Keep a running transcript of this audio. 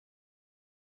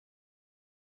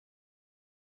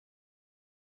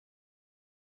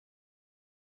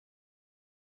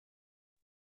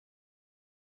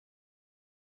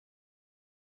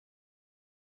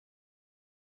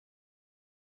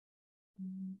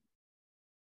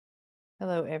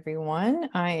Hello, everyone.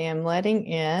 I am letting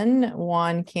in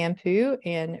Juan Campu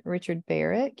and Richard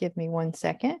Barrett. Give me 1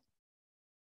 second.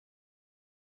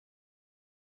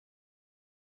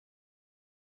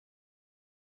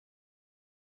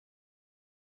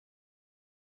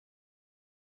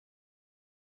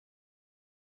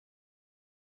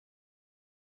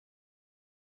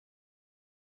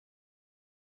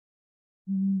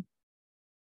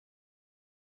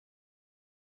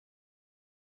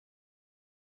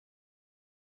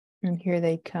 And here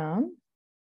they come.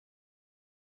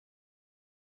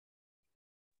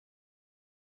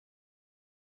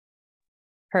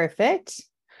 Perfect.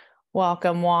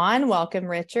 Welcome, Juan. Welcome,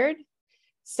 Richard.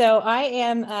 So I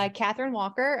am Catherine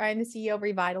Walker. I'm the CEO of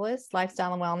Revitalist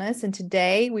Lifestyle and Wellness. And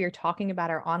today we are talking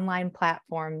about our online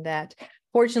platform that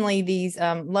fortunately these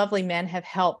lovely men have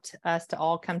helped us to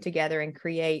all come together and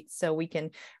create so we can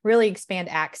really expand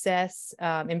access,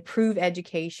 improve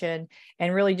education,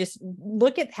 and really just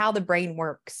look at how the brain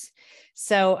works.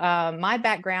 So my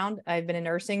background, I've been in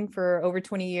nursing for over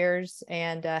 20 years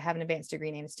and have an advanced degree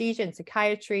in anesthesia and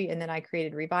psychiatry. And then I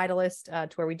created Revitalist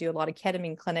to where we do a lot of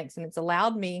ketamine clinics. And it's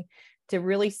allowed me to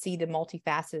really see the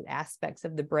multifaceted aspects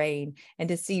of the brain and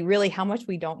to see really how much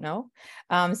we don't know.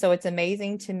 So it's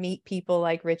amazing to meet people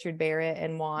like Richard Barrett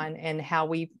and Juan and how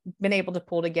we've been able to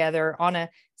pull together on a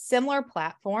similar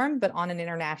platform, but on an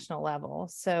international level.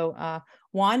 So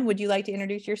Juan, would you like to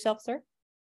introduce yourself, sir?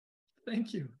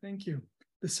 Thank you. Thank you.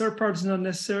 The sir part is not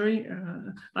necessary.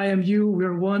 I am you, we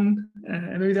are one.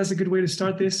 And maybe that's a good way to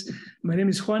start this. My name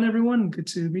is Juan, everyone. Good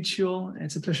to meet you all.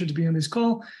 It's a pleasure to be on this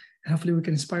call. And hopefully we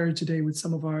can inspire you today with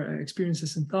some of our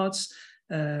experiences and thoughts.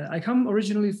 I come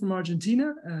originally from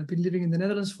Argentina. I've been living in the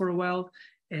Netherlands for a while.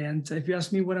 And if you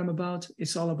ask me what I'm about,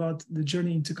 it's all about the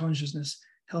journey into consciousness,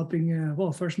 helping,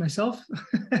 well, first myself,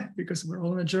 because we're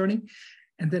all on a journey,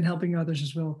 and then helping others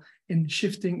as well in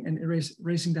shifting and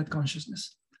raising that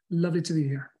consciousness. Lovely to be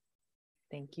here.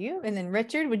 Thank you. And then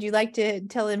Richard, would you like to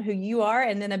tell him who you are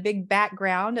and then a big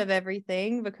background of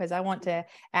everything? Because I want to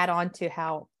add on to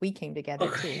how we came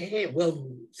together too. Well,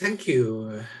 thank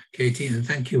you, Katie, and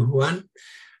thank you, Juan.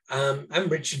 I'm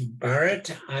Richard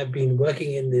Barrett. I've been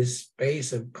working in this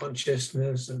space of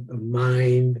consciousness, of the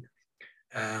mind,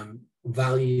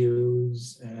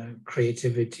 values,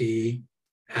 creativity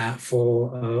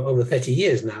for over 30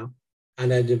 years now.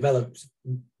 And I developed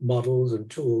models and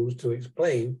tools to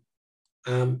explain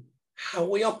how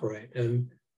we operate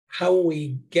and how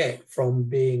we get from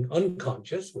being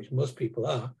unconscious, which most people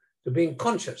are, to being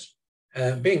conscious.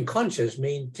 Being conscious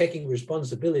means taking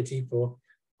responsibility for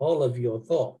all of your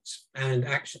thoughts and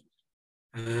actions.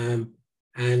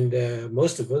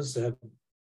 Most of us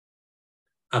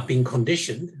have been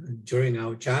conditioned during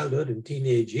our childhood and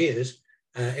teenage years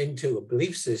into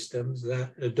belief systems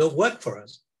that don't work for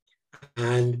us.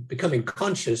 And becoming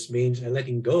conscious means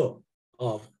letting go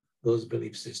of those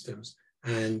belief systems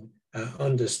and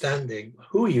understanding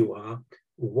who you are,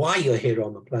 why you're here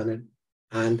on the planet,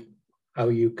 and how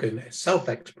you can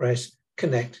self-express,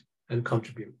 connect, and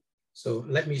contribute. So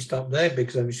let me stop there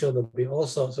because I'm sure there'll be all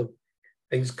sorts of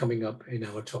things coming up in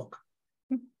our talk.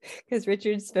 Because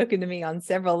Richard's spoken to me on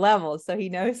several levels, so he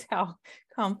knows how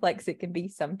complex it can be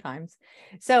sometimes.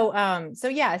 So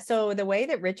the way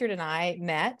that Richard and I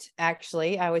met,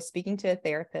 actually, I was speaking to a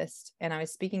therapist and I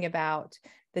was speaking about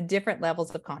the different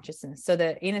levels of consciousness. So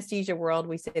the anesthesia world,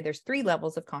 we say there's 3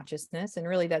 levels of consciousness, and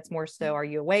really that's more so, are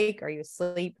you awake? Are you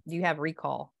asleep? Do you have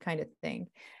recall kind of thing?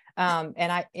 And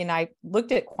I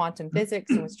looked at quantum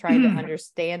physics and was trying to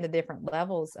understand the different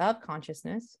levels of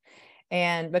consciousness.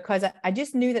 And because I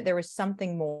just knew that there was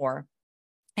something more.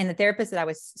 And the therapist that I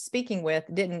was speaking with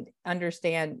didn't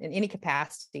understand in any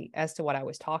capacity as to what I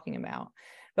was talking about.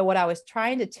 But what I was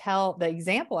trying to tell, the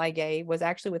example I gave was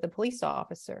actually with a police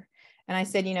officer. And I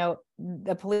said,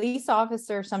 the police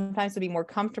officer sometimes would be more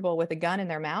comfortable with a gun in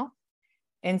their mouth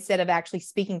instead of actually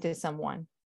speaking to someone.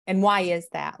 And why is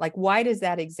that? Like, why does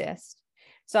that exist?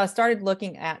 So I started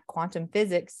looking at quantum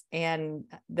physics and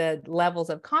the levels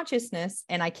of consciousness,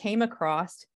 and I came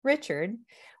across Richard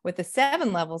with the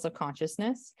 7 levels of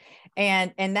consciousness.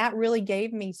 And that really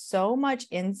gave me so much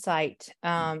insight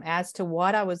as to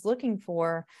what I was looking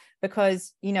for,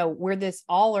 because, we're this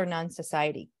all or none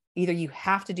society. Either you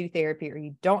have to do therapy or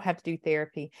you don't have to do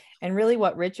therapy. And really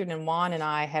what Richard and Juan and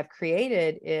I have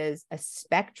created is a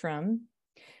spectrum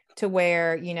to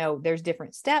where, there's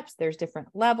different steps, there's different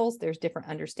levels, there's different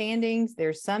understandings,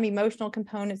 there's some emotional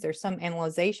components, there's some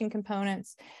analyzation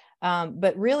components.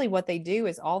 But really what they do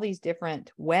is all these different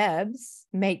webs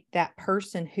make that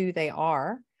person who they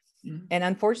are. And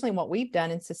unfortunately, what we've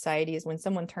done in society is when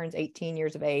someone turns 18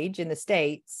 years of age in the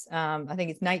States, I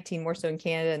think it's 19 more so in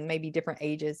Canada, and maybe different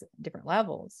ages, different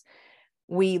levels,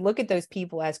 we look at those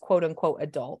people as quote unquote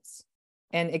adults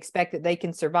and expect that they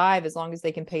can survive as long as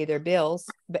they can pay their bills.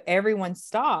 But everyone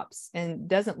stops and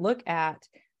doesn't look at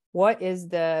what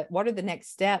are the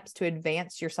next steps to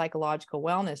advance your psychological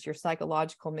wellness, your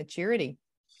psychological maturity.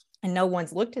 And no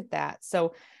one's looked at that.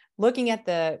 So looking at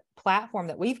the platform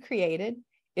that we've created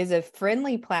is a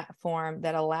friendly platform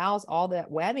that allows all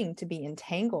that webbing to be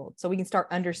entangled so we can start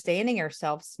understanding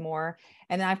ourselves more.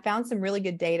 And then I found some really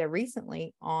good data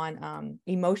recently on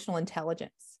emotional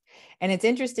intelligence. And it's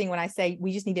interesting when I say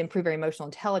we just need to improve our emotional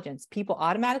intelligence, people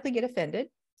automatically get offended,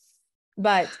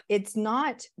 but it's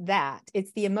not that.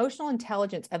 It's the emotional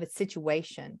intelligence of a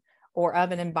situation or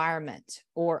of an environment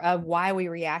or of why we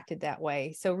reacted that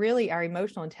way. So really our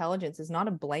emotional intelligence is not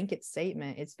a blanket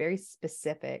statement. It's very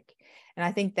specific. And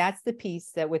I think that's the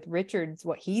piece that with Richard's,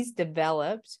 what he's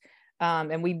developed,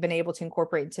 and we've been able to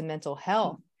incorporate into mental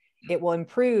health, it will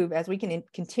improve as we can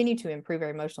continue to improve our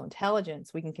emotional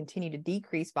intelligence. We can continue to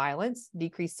decrease violence,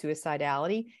 decrease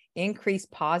suicidality, increase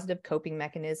positive coping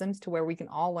mechanisms to where we can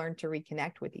all learn to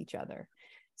reconnect with each other.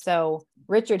 So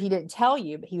Richard, he didn't tell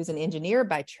you, but he was an engineer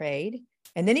by trade,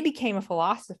 and then he became a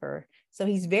philosopher. So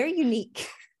he's very unique.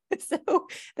 So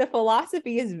the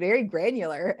philosophy is very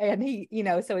granular, and he,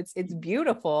 so it's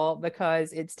beautiful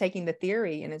because it's taking the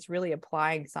theory and it's really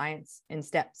applying science in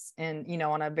steps and,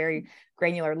 on a very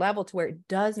granular level to where it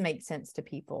does make sense to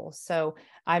people. So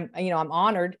I'm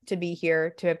honored to be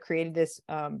here to have created this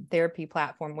therapy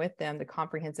platform with them, the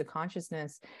Comprehensive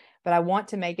Consciousness. But I want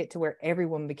to make it to where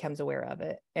everyone becomes aware of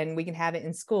it, and we can have it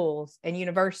in schools and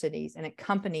universities and at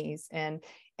companies, and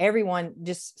everyone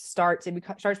just starts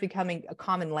becoming a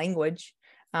common language,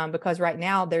 because right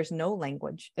now there's no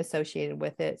language associated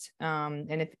with it.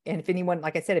 And if anyone,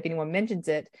 like I said, if anyone mentions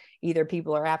it, either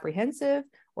people are apprehensive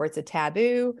or it's a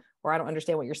taboo, or I don't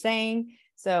understand what you're saying.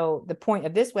 So the point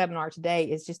of this webinar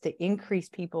today is just to increase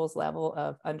people's level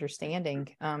of understanding,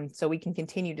 so we can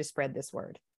continue to spread this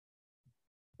word.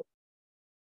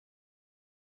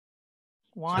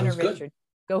 Juan or Richard? Good.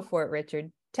 Go for it,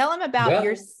 Richard. Tell them about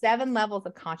your 7 levels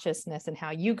of consciousness and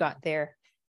how you got there.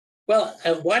 Well,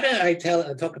 why don't I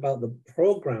talk about the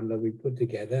program that we put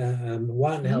together?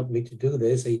 Juan helped me to do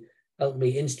this. He helped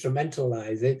me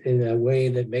instrumentalize it in a way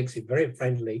that makes it very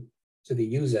friendly to the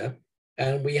user.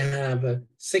 And we have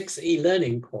 6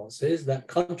 e-learning courses that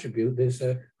contribute this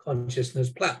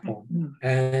consciousness platform.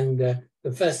 And the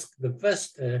first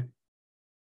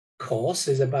course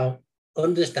is about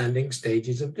understanding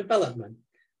stages of development.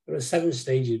 There are 7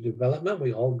 stages of development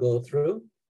we all go through,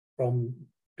 from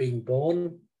being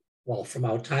born, well, from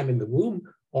our time in the womb,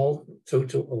 all through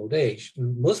to old age.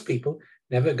 And most people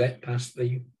never get past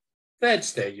the 3rd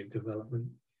stage of development.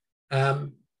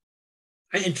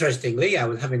 Interestingly, I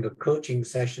was having a coaching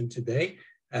session today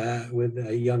with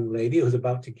a young lady who was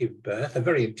about to give birth, a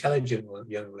very intelligent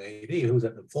young lady who was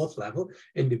at the 4th level,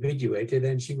 individuated,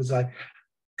 and she was like,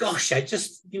 gosh, I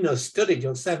just, studied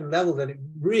your 7 levels, and it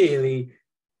really,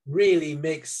 really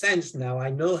makes sense now. I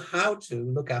know how to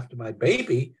look after my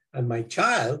baby and my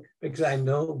child because I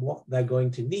know what they're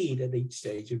going to need at each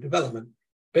stage of development.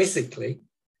 Basically,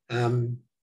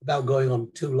 without going on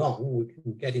too long, we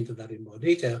can get into that in more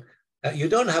detail. You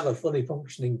don't have a fully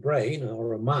functioning brain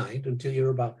or a mind until you're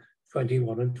about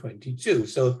 21 and 22.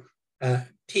 So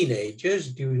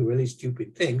teenagers do really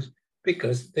stupid things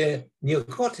because their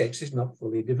neocortex is not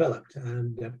fully developed.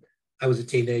 And I was a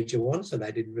teenager once, and I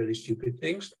did really stupid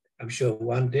things. I'm sure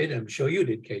Juan did. I'm sure you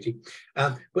did, Katie.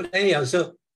 But anyhow,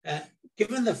 so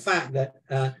given the fact that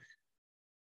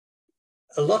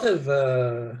a lot of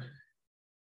the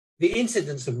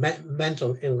incidence of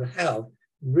mental ill health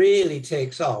really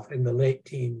takes off in the late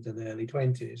teens and early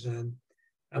 20s. And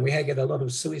we get a lot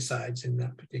of suicides in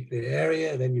that particular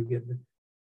area. Then you get the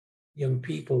young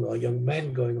people or young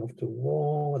men going off to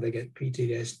war, they get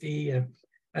PTSD.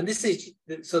 And this is,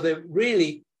 so they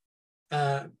really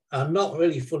are not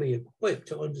really fully equipped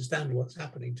to understand what's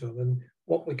happening to them. And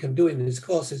what we can do in this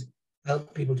course is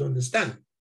help people to understand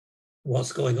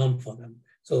what's going on for them.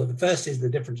 So the first is the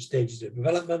different stages of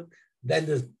development.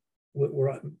 Then we're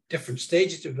at different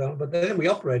stages of development, but then we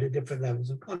operate at different levels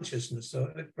of consciousness.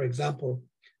 So if, for example,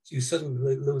 you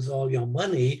suddenly lose all your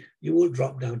money, you will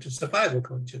drop down to survival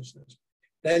consciousness.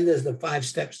 Then there's the 5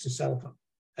 steps to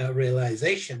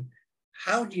self-realization.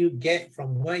 How do you get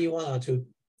from where you are to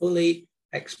fully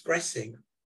expressing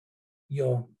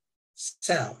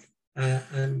yourself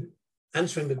and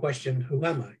answering the question, who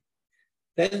am I?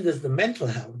 Then there's the mental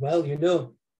health. Well,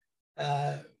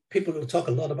 people will talk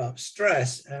a lot about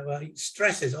stress. Well,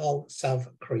 stress is all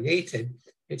self-created.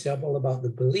 It's all about the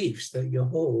beliefs that you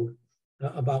hold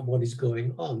about what is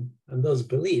going on. And those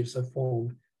beliefs are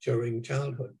formed during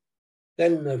childhood.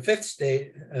 Then the fifth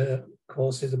stage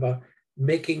course is about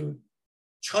making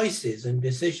choices and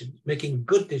decisions, making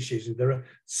good decisions. There are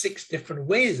 6 different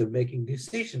ways of making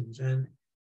decisions. And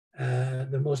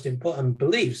the most important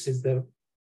beliefs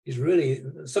is really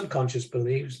subconscious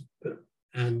beliefs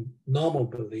and normal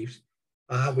beliefs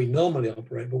are how we normally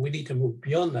operate, but we need to move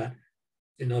beyond that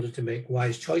in order to make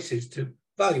wise choices to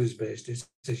values-based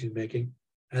decision making.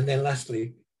 And then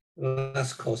lastly, the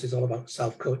last course is all about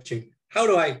self-coaching. How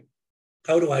do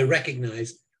I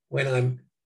recognize when I'm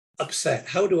upset?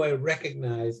 How do I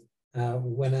recognize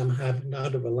when I'm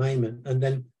out of alignment? And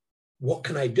then what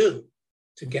can I do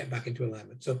to get back into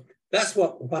alignment? So that's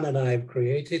what Juan and I have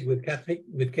created with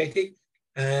Katie,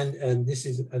 and this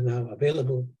is now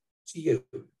available to you.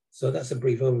 So that's a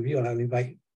brief overview, and I'll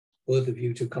invite both of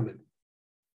you to comment.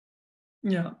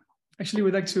 Yeah, actually,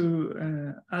 we'd like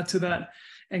to add to that.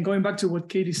 And going back to what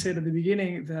Katie said at the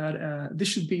beginning, that this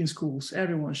should be in schools.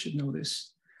 Everyone should know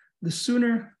this. The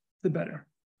sooner, the better.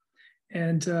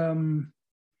 And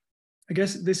I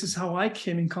guess this is how I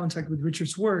came in contact with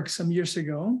Richard's work some years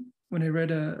ago when I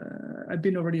read I've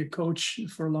been already a coach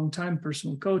for a long time,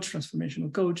 personal coach,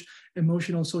 transformational coach,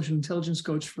 emotional social intelligence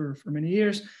coach for many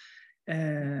years.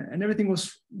 And everything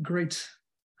was great.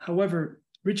 However,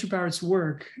 Richard Barrett's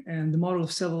work and the model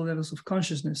of several levels of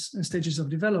consciousness and stages of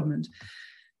development,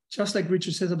 just like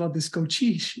Richard says about this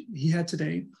coachee he had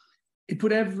today, it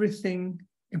put everything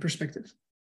in perspective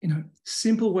in a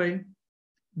simple way,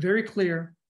 very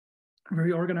clear,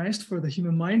 very organized for the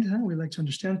human mind. We like to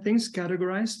understand things,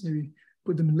 categorize, maybe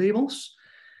put them in labels.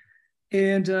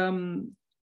 And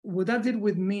what that did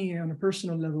with me on a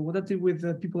personal level, what that did with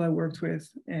the people I worked with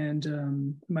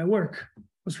and my work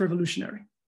was revolutionary.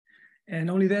 And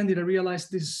only then did I realize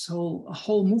this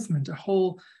whole movement, a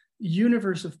whole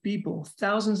universe of people,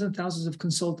 thousands and thousands of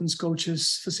consultants,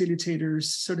 coaches, facilitators,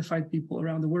 certified people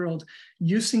around the world,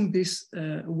 using this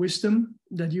wisdom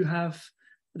that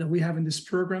we have in this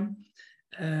program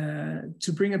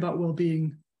to bring about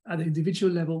well-being at the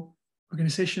individual level,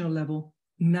 organizational level,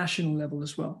 national level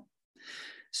as well.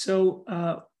 So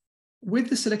with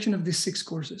the selection of these 6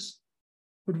 courses,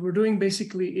 what we're doing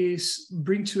basically is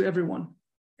bring to everyone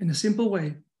in a simple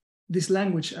way this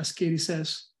language, as Katie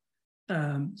says,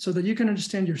 so that you can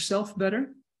understand yourself better,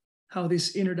 how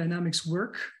these inner dynamics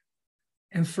work.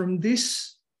 And from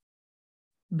this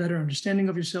better understanding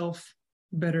of yourself,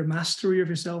 better mastery of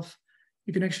yourself,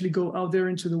 you can actually go out there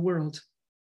into the world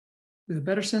with a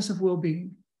better sense of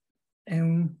well-being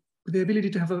and with the ability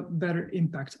to have a better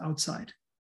impact outside.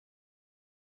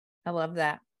 I love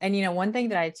that. And, one thing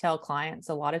that I tell clients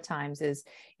a lot of times is,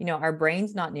 our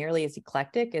brain's not nearly as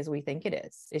eclectic as we think it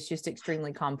is. It's just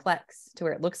extremely complex to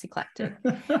where it looks eclectic.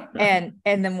 and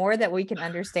the more that we can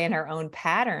understand our own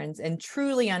patterns and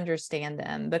truly understand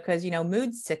them, because,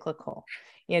 mood's cyclical,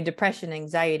 depression,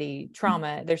 anxiety,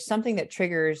 trauma, there's something that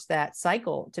triggers that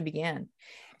cycle to begin.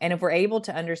 And if we're able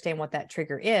to understand what that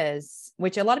trigger is,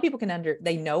 which a lot of people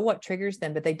they know what triggers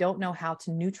them, but they don't know how to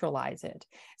neutralize it.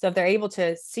 So if they're able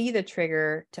to see the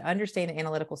trigger, to understand the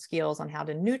analytical skills on how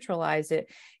to neutralize it,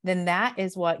 then that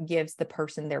is what gives the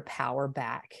person their power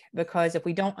back. Because if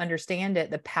we don't understand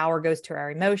it, the power goes to our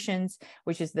emotions,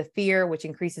 which is the fear, which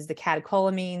increases the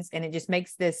catecholamines. And it just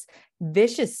makes this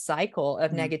vicious cycle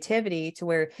of negativity to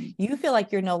where you feel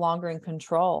like you're no longer in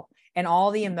control. And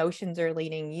all the emotions are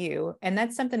leading you. And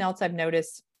that's something else I've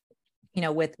noticed,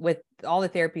 with all the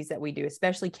therapies that we do,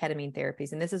 especially ketamine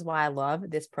therapies. And this is why I love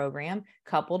this program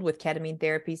coupled with ketamine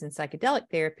therapies and psychedelic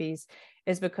therapies,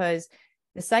 is because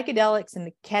the psychedelics and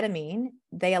the ketamine,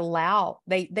 they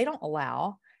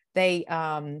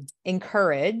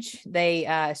encourage,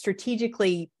 they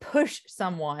strategically push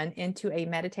someone into a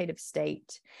meditative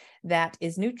state that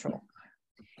is neutral.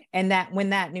 And that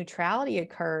when that neutrality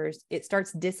occurs, it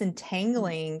starts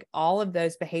disentangling all of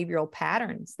those behavioral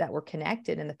patterns that were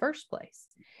connected in the first place.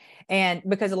 And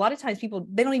because a lot of times people,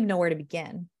 they don't even know where to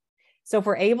begin. So if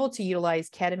we're able to utilize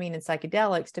ketamine and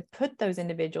psychedelics to put those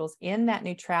individuals in that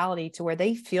neutrality to where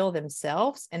they feel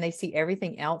themselves and they see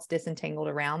everything else disentangled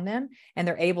around them, and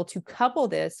they're able to couple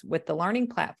this with the learning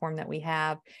platform that we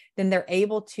have, then they're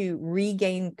able to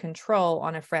regain control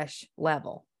on a fresh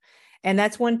level. And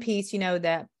that's one piece,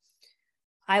 that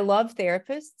I love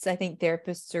therapists. I think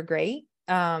therapists are great.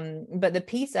 But the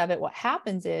piece of it, what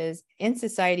happens is in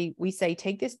society, we say,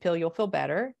 take this pill, you'll feel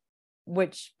better,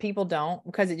 which people don't,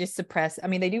 because it just suppresses. I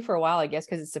mean, they do for a while, I guess,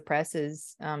 because it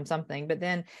suppresses something,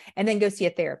 and then go see a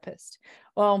therapist.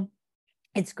 Well,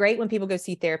 it's great when people go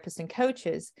see therapists and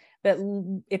coaches, but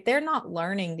if they're not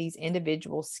learning these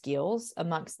individual skills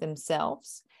amongst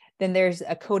themselves, then there's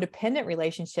a codependent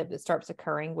relationship that starts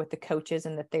occurring with the coaches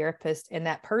and the therapist, and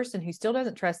that person who still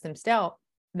doesn't trust themselves,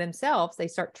 they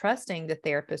start trusting the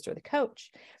therapist or the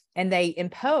coach, and they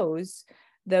impose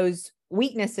those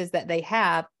weaknesses that they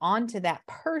have onto that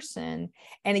person.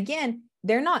 And again,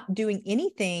 they're not doing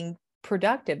anything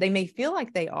productive. They may feel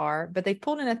like they are, but they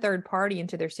pulled in a third party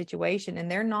into their situation, and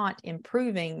they're not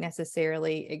improving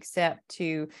necessarily, except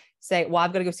to say, well,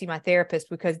 I've got to go see my therapist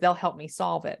because they'll help me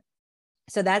solve it.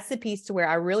 So that's the piece to where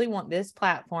I really want this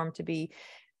platform to be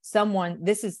someone,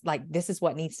 this is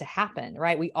what needs to happen,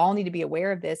 right? We all need to be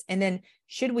aware of this. And then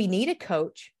should we need a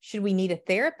coach? Should we need a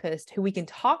therapist who we can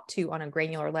talk to on a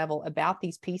granular level about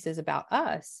these pieces about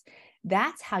us?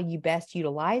 That's how you best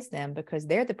utilize them, because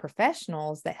they're the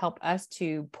professionals that help us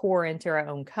to pour into our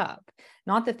own cup,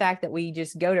 not the fact that we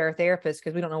just go to our therapist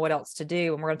because we don't know what else to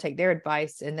do and we're going to take their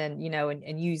advice and then,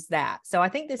 and use that. So I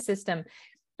think this system,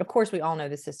 of course, we all know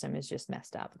the system is just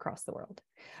messed up across the world.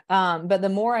 But the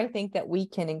more I think that we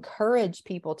can encourage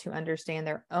people to understand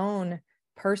their own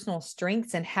personal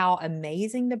strengths and how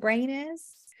amazing the brain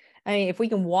is. I mean, if we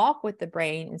can walk with the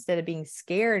brain instead of being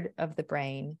scared of the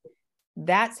brain,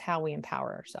 that's how we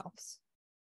empower ourselves.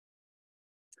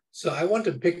 So I want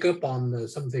to pick up on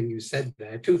something you said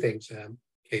there. Two things,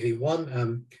 Katie.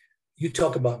 One, you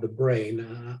talk about the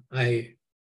brain. I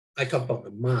talk about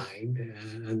the mind,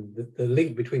 and the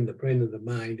link between the brain and the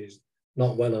mind is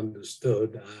not well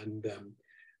understood, and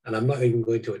I'm not even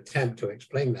going to attempt to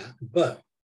explain that. But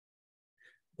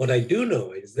what I do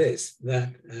know is this,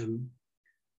 that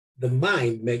the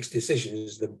mind makes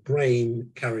decisions, the brain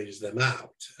carries them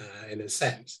out, in a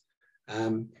sense.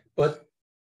 But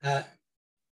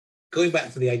going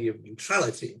back to the idea of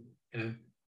neutrality,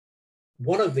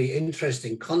 one of the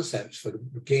interesting concepts for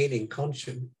gaining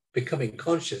becoming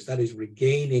conscious, that is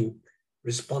regaining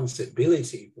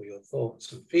responsibility for your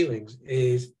thoughts and feelings,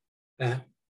 is that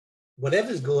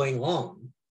whatever's going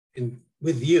on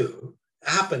with you,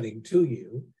 happening to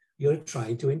you, you're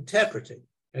trying to interpret it,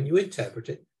 and you interpret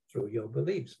it through your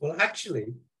beliefs. Well,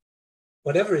 actually,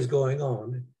 whatever is going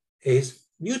on is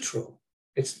neutral.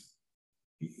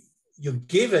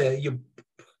 You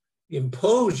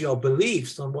impose your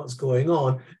beliefs on what's going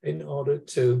on in order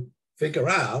to figure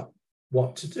out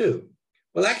what to do.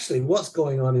 Well, actually, what's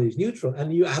going on is neutral,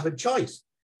 and you have a choice.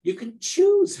 You can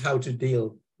choose how to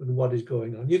deal with what is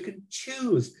going on. You can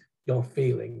choose your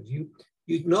feelings. You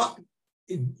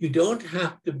don't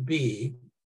have to be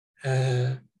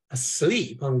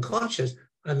asleep, unconscious,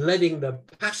 and letting the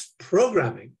past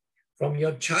programming from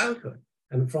your childhood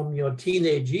and from your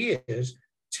teenage years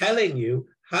telling you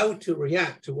how to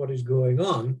react to what is going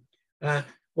on,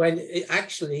 when it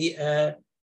actually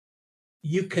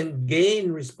you can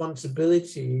gain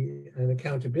responsibility and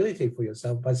accountability for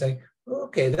yourself by saying, oh,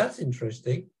 okay, that's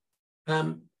interesting.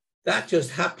 That just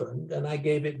happened and I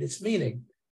gave it this meaning.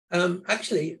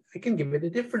 Actually, I can give it a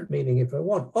different meaning if I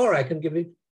want, or I can give it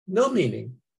no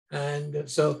meaning. And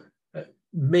so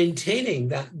maintaining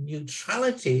that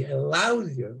neutrality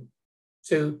allows you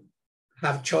to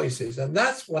have choices. And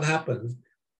that's what happens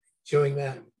during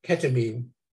that ketamine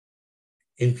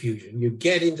infusion. You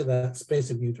get into that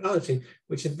space of neutrality,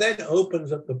 which then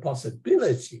opens up the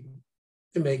possibility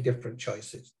to make different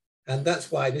choices. And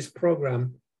that's why this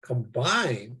program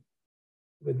combined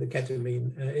with the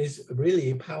ketamine is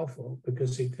really powerful,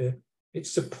 because it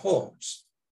supports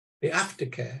the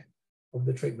aftercare of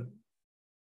the treatment.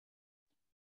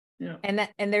 Yeah.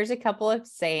 And there's a couple of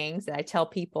sayings that I tell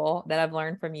people that I've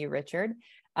learned from you, Richard.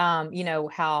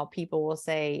 How people will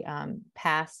say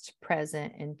past,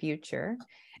 present, and future.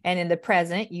 And in the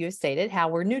present, you have stated how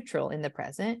we're neutral in the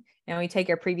present, and we take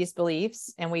our previous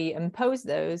beliefs and we impose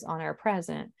those on our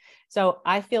present. So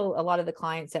I feel a lot of the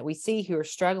clients that we see who are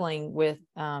struggling with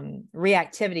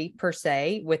reactivity per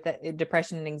se, with the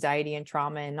depression and anxiety and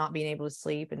trauma and not being able to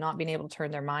sleep and not being able to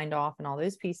turn their mind off and all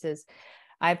those pieces,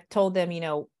 I've told them,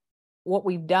 what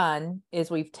we've done is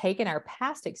we've taken our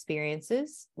past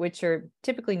experiences, which are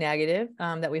typically negative,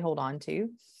 that we hold on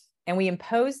to, and we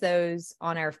impose those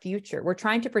on our future. We're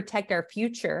trying to protect our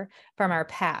future from our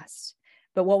past.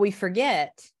 But what we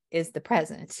forget is the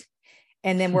present.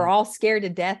 And then we're all scared to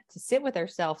death to sit with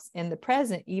ourselves in the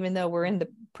present, even though we're in the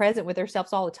present with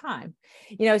ourselves all the time.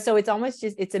 So it's almost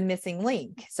it's a missing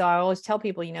link. So I always tell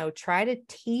people, try to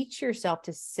teach yourself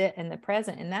to sit in the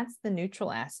present. And that's the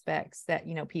neutral aspects that,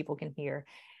 people can hear.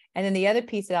 And then the other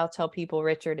piece that I'll tell people,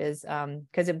 Richard, is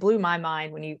because it blew my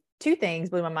mind two things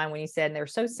blew my mind when you said, and they were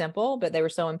so simple, but they were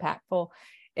so impactful,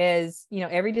 is,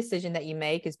 every decision that you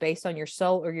make is based on your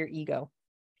soul or your ego.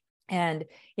 And,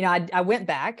 you know, I went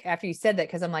back after you said that,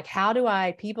 because I'm like, how do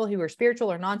people who are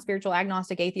spiritual or non-spiritual,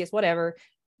 agnostic, atheist, whatever,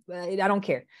 I don't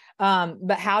care.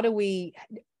 But how do we,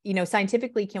 you know,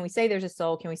 scientifically, can we say there's a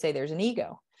soul? Can we say there's an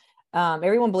ego?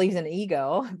 Everyone believes in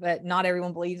ego, but not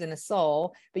everyone believes in a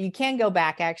soul. But you can go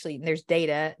back, actually, and there's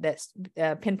data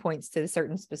that pinpoints to a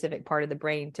certain specific part of the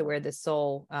brain to where the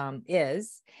soul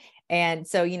is. And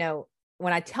so, you know,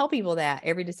 when I tell people that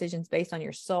every decision is based on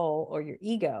your soul or your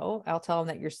ego, I'll tell them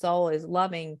that your soul is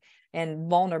loving and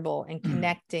vulnerable and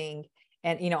connecting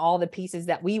and, you know, all the pieces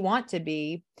that we want to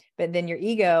be, but then your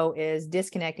ego is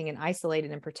disconnecting and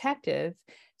isolated and protective.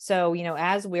 So, you know,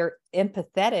 as we're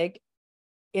empathetic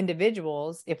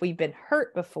individuals, if we've been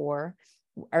hurt before,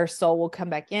 our soul will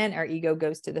come back in, our ego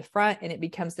goes to the front, and it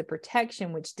becomes the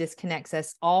protection, which disconnects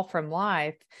us all from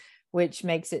life, which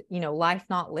makes it, you know, life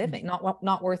not living,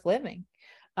 not worth living.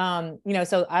 You know,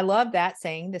 so I love that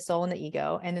saying, the soul and the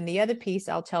ego. And then the other piece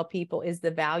I'll tell people is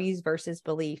the values versus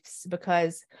beliefs,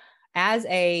 because as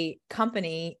a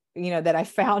company, you know, that I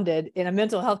founded in a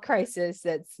mental health crisis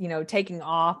that's, you know, taking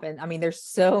off, and I mean, there's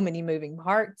so many moving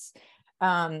parts.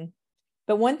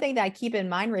 But one thing that I keep in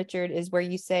mind, Richard, is where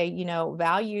you say, you know,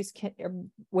 values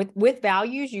with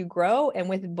values you grow, and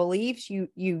with beliefs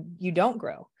you don't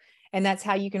grow. And that's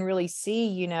how you can really see,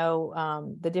 you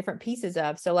know, the different pieces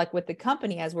of. So like with the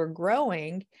company, as we're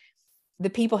growing, the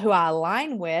people who I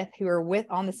align with, who are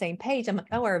on the same page, I'm like,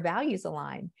 oh, our values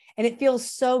align. And it feels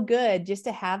so good just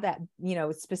to have that, you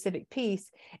know, specific piece.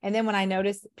 And then when I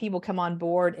notice people come on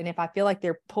board, and if I feel like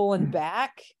they're pulling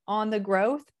back on the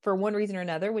growth for one reason or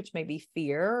another, which may be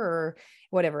fear or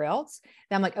whatever else,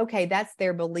 then I'm like, okay, that's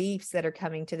their beliefs that are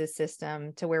coming to the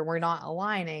system to where we're not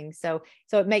aligning. So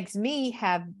it makes me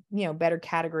have, you know, better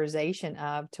categorization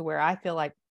of, to where I feel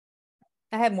like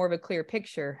I have more of a clear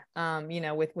picture, you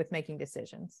know, with making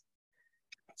decisions.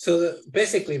 So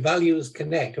basically, values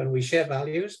connect. When we share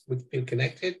values, we feel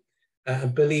connected,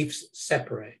 and beliefs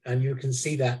separate. And you can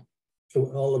see that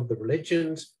through all of the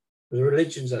religions. The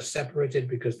religions are separated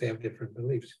because they have different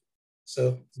beliefs.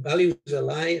 So values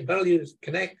align, values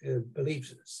connect,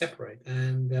 beliefs separate.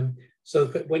 And so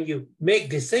when you make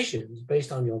decisions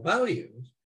based on your values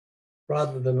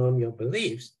rather than on your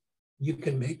beliefs, you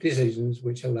can make decisions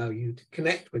which allow you to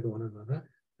connect with one another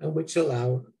and which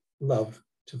allow love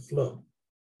to flow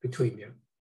between you.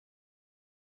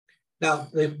 Now,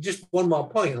 just one more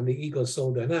point on the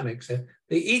ego-soul dynamics.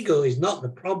 The ego is not the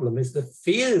problem, it's the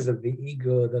fears of the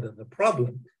ego that are the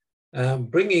problem.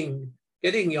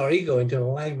 Getting your ego into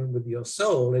alignment with your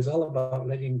soul is all about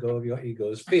letting go of your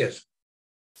ego's fears.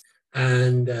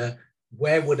 And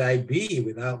where would I be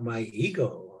without my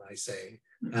ego, I say.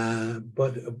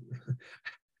 But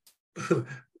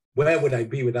where would I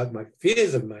be without my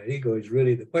fears of my ego is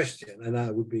really the question. And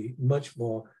I would be much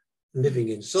more living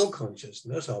in soul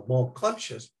consciousness, or more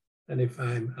conscious, than if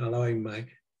I'm allowing my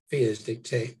fears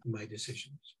dictate my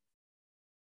decisions.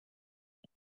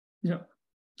 Yeah.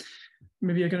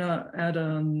 Maybe I'm gonna add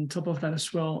on top of that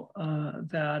as well,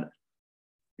 that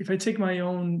if I take my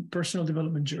own personal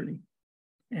development journey,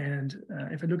 and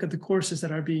if I look at the courses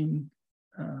that are being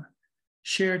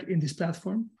shared in this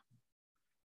platform,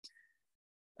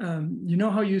 you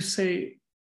know how you say,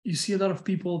 you see a lot of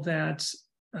people that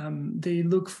they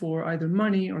look for either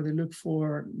money, or they look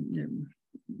for, you know,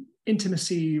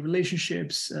 intimacy,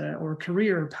 relationships, or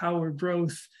career, power,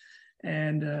 growth.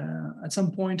 And at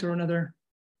some point or another,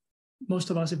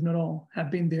 most of us, if not all, have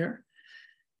been there.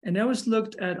 And I always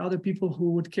looked at other people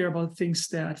who would care about things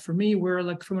that for me were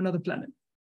like from another planet.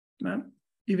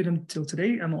 Even until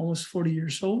today, I'm almost 40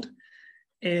 years old.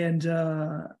 And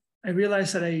I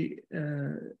realized that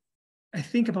I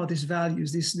think about these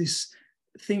values, these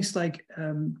things like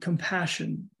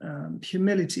compassion,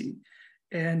 humility,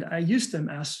 and I use them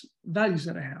as values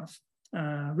that I have.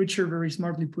 Richard very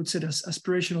smartly puts it as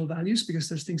aspirational values, because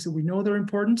there's things that we know they're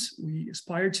important, we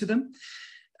aspire to them,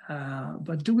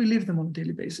 but do we live them on a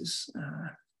daily basis?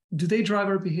 Do they drive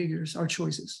our behaviors, our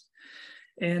choices?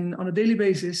 And on a daily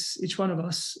basis, each one of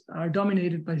us are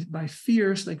dominated by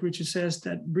fears, like Richard says,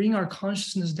 that bring our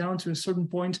consciousness down to a certain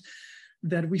point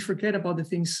that we forget about the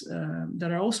things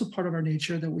that are also part of our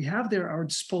nature, that we have there at our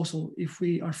disposal if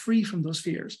we are free from those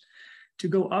fears, to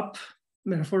go up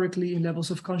metaphorically in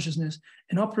levels of consciousness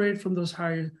and operate from those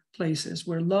higher places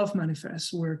where love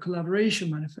manifests, where collaboration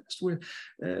manifests, where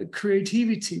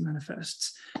creativity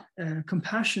manifests,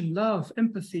 compassion, love,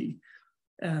 empathy,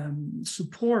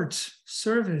 support,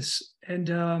 service.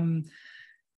 And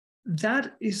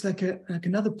that is like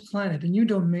another planet, a new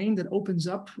domain that opens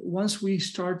up once we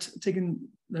start taking,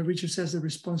 like Richard says, the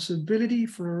responsibility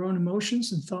for our own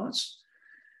emotions and thoughts,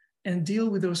 and deal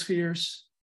with those fears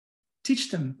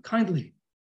teach them kindly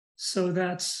so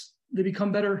that they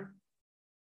become better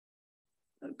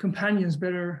companions,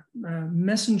 better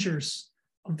messengers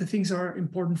of the things that are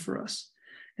important for us.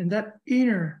 And that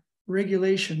inner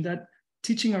regulation, that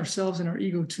teaching ourselves and our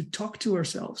ego to talk to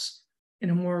ourselves in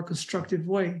a more constructive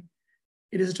way,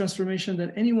 it is a transformation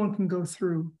that anyone can go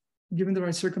through given the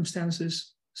right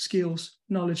circumstances, skills,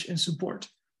 knowledge, and support.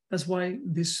 That's why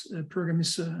this program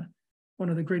is one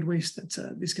of the great ways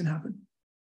that this can happen.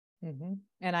 Mm-hmm.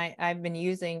 And I've been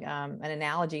using an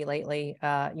analogy lately.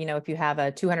 If you have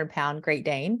a 200-pound Great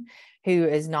Dane who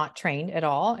is not trained at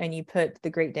all, and you put the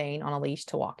Great Dane on a leash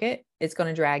to walk it, it's going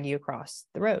to drag you across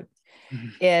the road. Mm-hmm.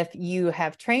 If you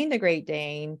have trained the Great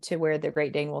Dane to where the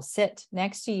Great Dane will sit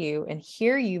next to you and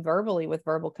hear you verbally with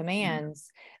verbal commands,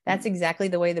 that's exactly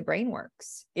the way the brain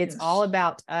works. It's all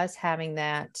about us having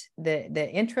that, the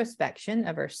introspection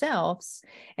of ourselves,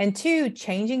 and two,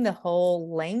 changing the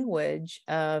whole language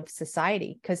of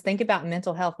society. Because think about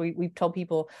mental health. We've told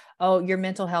people, oh, your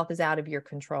mental health is out of your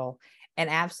control. And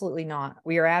absolutely not.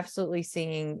 We are absolutely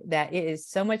seeing that it is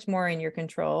so much more in your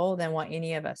control than what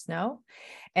any of us know.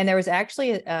 And there was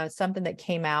actually something that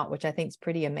came out, which I think is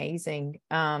pretty amazing.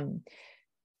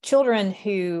 Children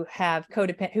who have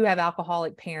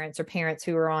alcoholic parents, or parents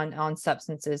who are on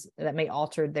substances that may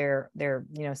alter their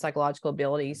psychological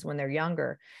abilities when they're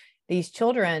younger. These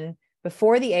children,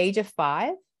 before the age of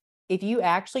 5, if you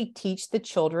actually teach the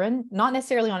children, not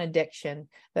necessarily on addiction,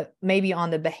 but maybe on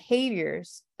the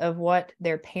behaviors of what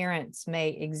their parents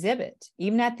may exhibit,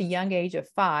 even at the young age of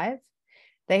 5,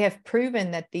 they have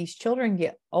proven that these children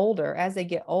get older. As they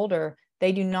get older,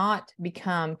 they do not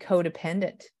become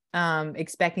codependent,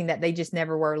 expecting that they just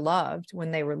never were loved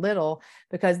when they were little,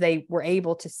 because they were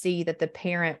able to see that the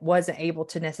parent wasn't able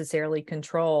to necessarily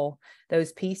control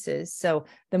those pieces. So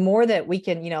the more that we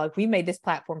can, if we made this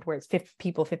platform to where it's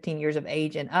people 15 years of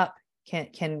age and up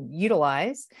can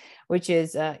utilize, which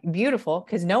is beautiful,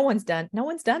 because no one's done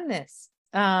this.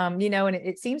 And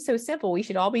it seems so simple. We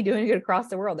should all be doing it across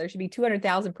the world. There should be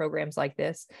 200,000 programs like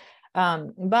this.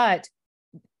 But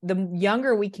the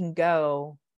younger we can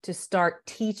go to start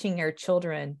teaching our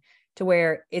children, to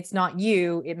where it's not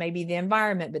you, it may be the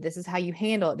environment, but this is how you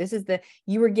handle it.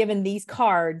 You were given these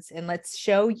cards, and let's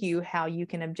show you how you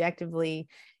can objectively,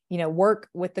 work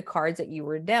with the cards that you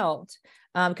were dealt.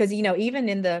 Because, even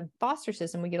in the foster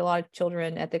system, we get a lot of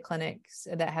children at the clinics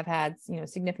that have had,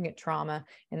 significant trauma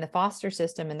in the foster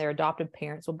system, and their adoptive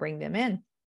parents will bring them in.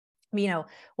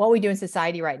 What we do in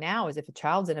society right now is, if a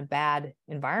child's in a bad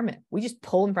environment, we just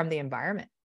pull them from the environment.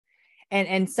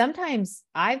 And sometimes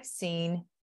I've seen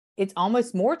it's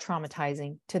almost more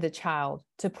traumatizing to the child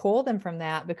to pull them from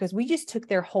that, because we just took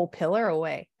their whole pillar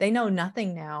away. They know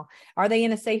nothing now. Are they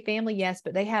in a safe family? Yes,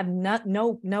 but they have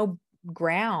no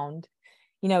ground,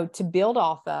 to build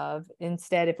off of.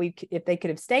 Instead, if they could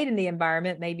have stayed in the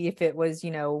environment, maybe if it was,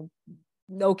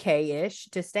 okay-ish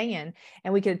to stay in,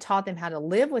 and we could have taught them how to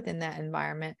live within that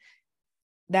environment,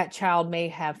 that child may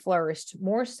have flourished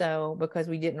more so, because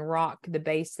we didn't rock the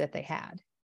base that they had.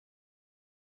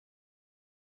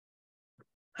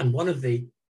 And one of the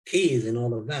keys in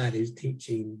all of that is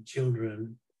teaching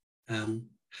children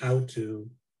how to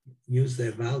use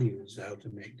their values, how to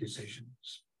make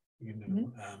decisions.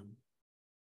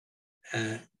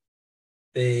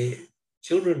 The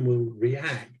children will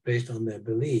react based on their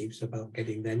beliefs about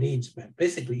getting their needs met.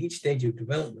 Basically, each stage of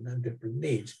development has different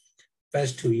needs.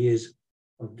 First 2 years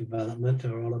of development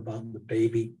are all about the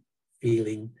baby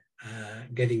feeling,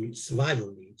 getting its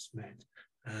survival needs met.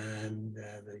 And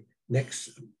the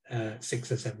next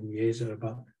 6 or 7 years are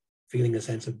about feeling a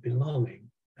sense of belonging.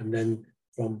 And then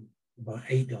from about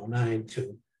 8 or 9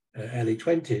 to early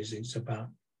 20s, it's about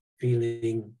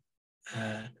feeling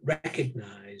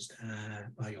recognized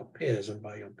by your peers and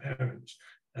by your parents,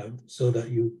 so that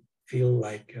you feel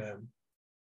like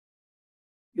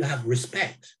you have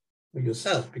respect for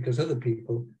yourself, because other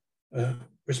people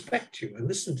respect you and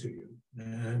listen to you.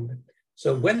 And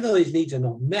so when those needs are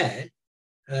not met,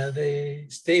 they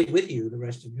stay with you the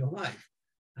rest of your life.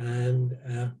 And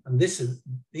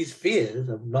these fears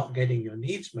of not getting your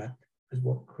needs met is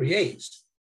what creates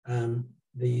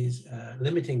these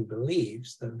limiting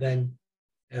beliefs that then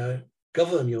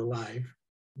govern your life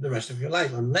the rest of your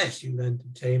life, unless you learn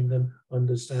to tame them,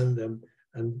 understand them,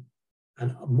 and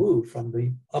move from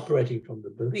operating from the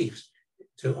beliefs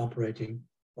to operating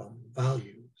from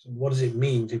values. And what does it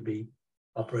mean to be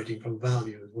operating from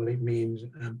values? Well, it means,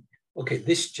 okay,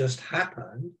 this just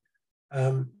happened.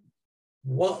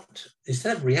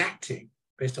 Instead of reacting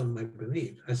based on my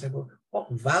beliefs, I said, well, what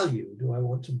value do I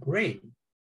want to bring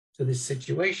to this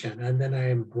situation? And then I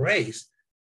embrace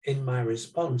in my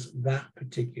response that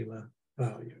particular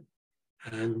value.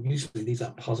 And usually these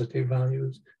are positive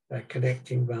values, they're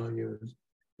connecting values,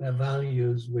 they're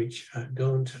values which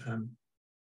don't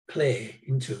play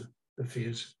into the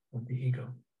fears of the ego.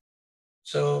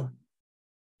 So,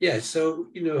 yeah, so,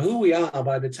 you know, who we are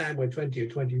by the time we're 20 or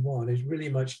 21 is really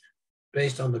much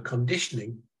based on the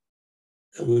conditioning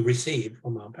that we receive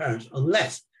from our parents,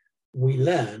 unless we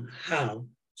learn how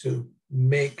to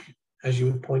make, as you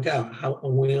would point out, how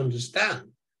we understand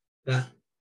that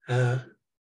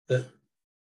that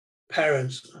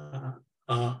parents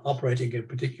are operating in a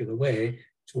particular way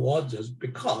towards us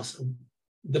because of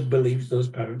the beliefs those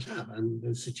parents have and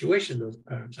the situation those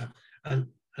parents have, and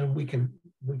we can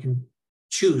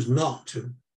choose not to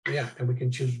react, and we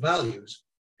can choose values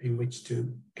in which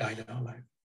to guide our life.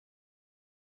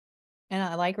 And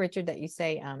I like, Richard, that you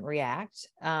say react,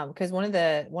 because one of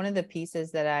the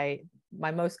pieces that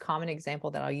my most common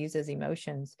example that I'll use as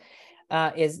emotions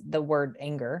is the word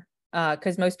anger,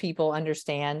 because most people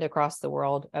understand across the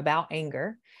world about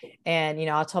anger. And, you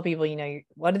know, I'll tell people, you know,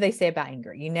 what do they say about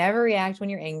anger? You never react when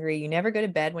you're angry. You never go to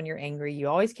bed when you're angry. You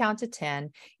always count to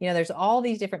 10. You know, there's all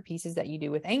these different pieces that you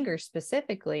do with anger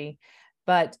specifically,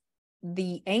 but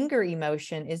the anger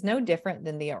emotion is no different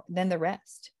than the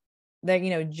rest. That,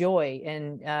 you know, joy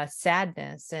and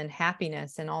sadness and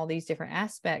happiness and all these different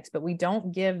aspects, but we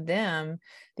don't give them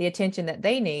the attention that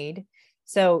they need.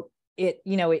 So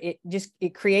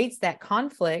it creates that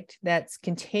conflict that's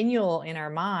continual in our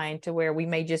mind, to where we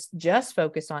may just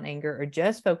focus on anger or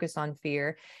just focus on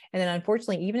fear. And then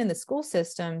unfortunately, even in the school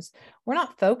systems, we're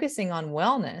not focusing on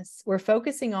wellness. We're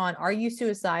focusing on, are you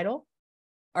suicidal?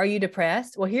 Are you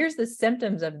depressed? Well, here's the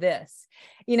symptoms of this,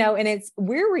 you know, and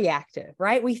we're reactive,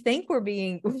 right? We think we're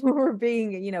being,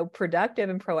 you know, productive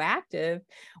and proactive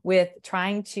with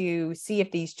trying to see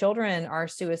if these children are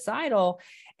suicidal.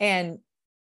 And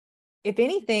if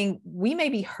anything, we may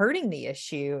be hurting the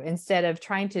issue instead of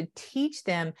trying to teach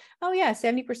them, oh yeah,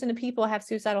 70% of people have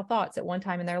suicidal thoughts at one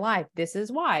time in their life. This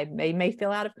is why they may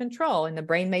feel out of control, and the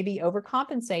brain may be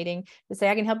overcompensating to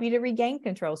say, I can help you to regain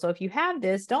control. So if you have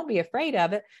this, don't be afraid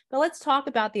of it, but let's talk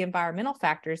about the environmental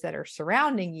factors that are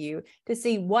surrounding you to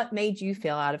see what made you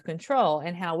feel out of control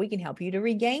and how we can help you to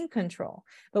regain control.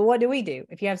 But what do?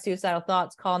 If you have suicidal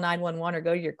thoughts, call 911 or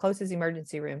go to your closest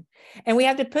emergency room. And we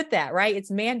have to put that, right? It's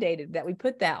mandated that we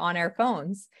put that on our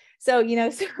phones. So, you know,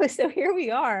 so here we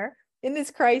are in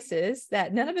this crisis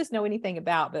that none of us know anything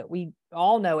about, but we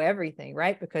all know everything,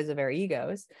 right? Because of our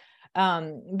egos.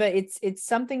 But it's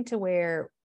something to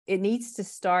where it needs to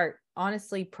start,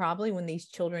 honestly, probably when these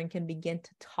children can begin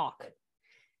to talk,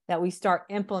 that we start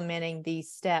implementing these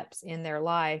steps in their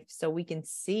life so they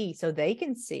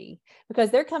can see, because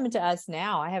they're coming to us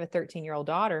now. I have a 13-year-old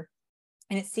daughter,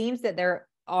 and it seems that there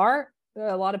are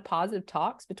a lot of positive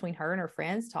talks between her and her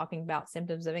friends talking about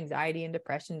symptoms of anxiety and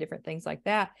depression, different things like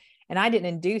that. And I didn't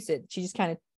induce it. She just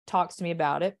kind of talks to me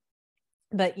about it.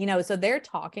 But, you know, so they're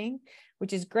talking,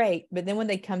 which is great. But then when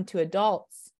they come to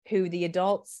adults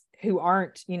who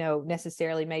aren't, you know,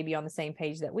 necessarily maybe on the same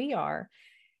page that we are,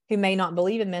 who may not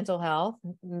believe in mental health,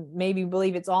 maybe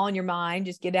believe it's all in your mind,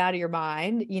 just get out of your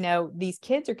mind. You know, these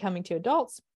kids are coming to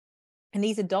adults, and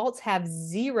these adults have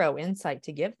zero insight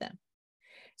to give them.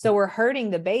 So we're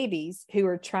hurting the babies who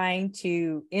are trying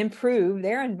to improve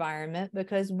their environment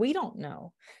because we don't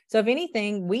know. So if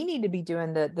anything, we need to be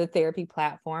doing the therapy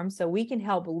platform so we can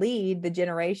help lead the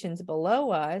generations below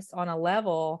us on a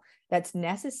level that's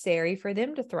necessary for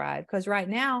them to thrive. Because right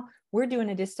now we're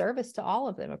doing a disservice to all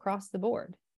of them across the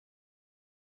board.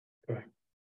 Correct.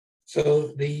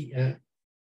 So the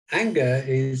anger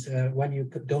is when you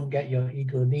don't get your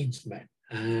ego needs met,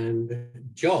 and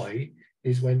joy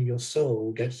is when your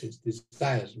soul gets its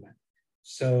desires met.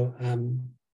 So,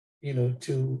 you know,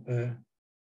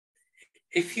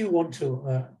 if you want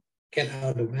to get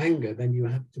out of anger, then you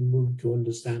have to move to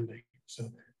understanding.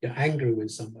 So you're angry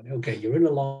with somebody. Okay, you're in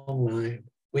a long line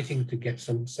waiting to get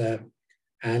some served,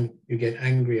 and you get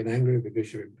angry and angry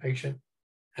because you're impatient.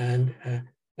 And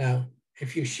now,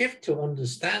 if you shift to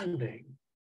understanding,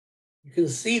 you can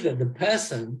see that the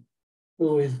person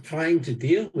who is trying to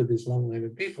deal with this long line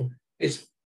of people is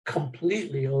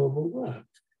completely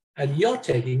overworked, and you're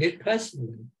taking it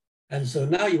personally. And so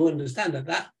now you understand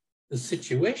that the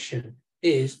situation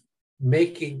is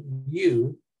making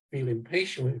you feel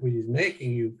impatient, which is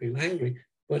making you feel angry,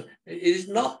 but it is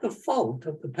not the fault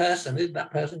of the person.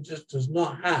 That person just does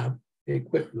not have the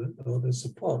equipment or the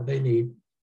support they need.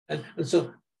 And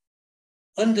so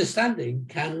understanding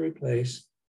can replace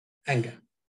anger.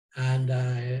 And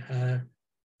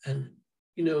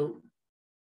you know,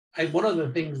 one of the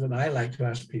things that I like to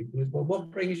ask people is, well, what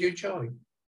brings you joy?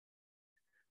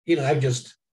 I've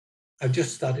just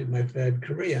started my third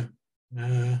career.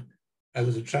 I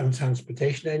was a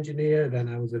transportation engineer, then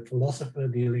I was a philosopher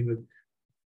dealing with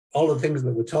all the things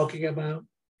that we're talking about.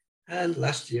 And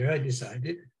last year I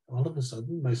decided, all of a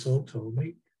sudden, my soul told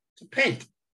me to paint.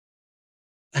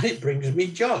 And it brings me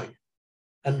joy.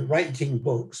 And writing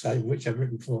books, which I've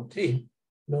written 14,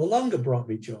 no longer brought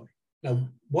me joy. Now,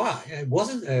 why? It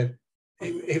wasn't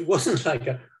like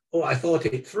I thought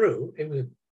it through. It was,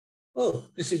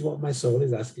 this is what my soul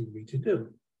is asking me to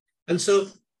do. And so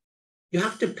you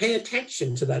have to pay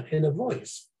attention to that inner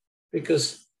voice,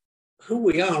 because who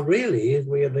we are really is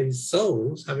we are these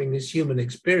souls having this human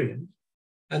experience,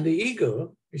 and the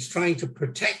ego is trying to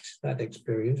protect that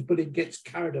experience, but it gets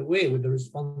carried away with the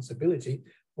responsibility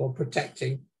for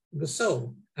protecting the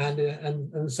soul,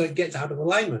 and so it gets out of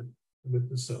alignment with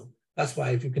the soul. That's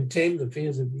why if you can tame the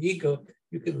fears of the ego,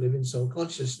 you can live in soul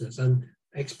consciousness and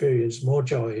experience more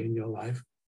joy in your life,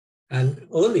 and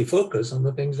only focus on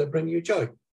the things that bring you joy.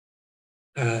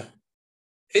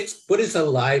 It's a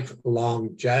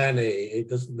lifelong journey. It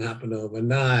doesn't happen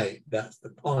overnight. That's the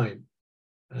point.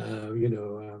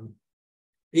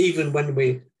 Even when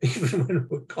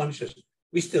we're conscious,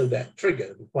 we still get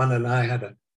triggered. Juan and I had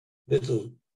a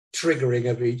little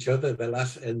triggering of each other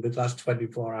in the last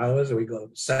 24 hours. We got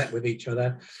upset with each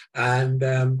other, and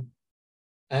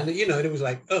it was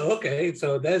like, oh, okay,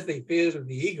 so there's the fears of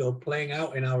the ego playing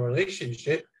out in our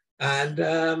relationship,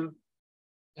 and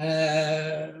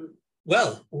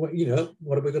well, what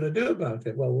are we going to do about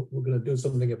it? Well, we're going to do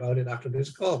something about it after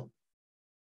this call.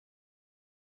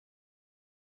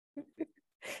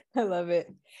 I love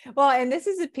it. Well, and this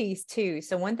is a piece too.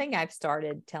 So one thing I've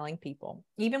started telling people,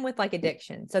 even with like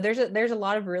addiction, so there's a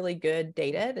lot of really good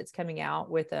data that's coming out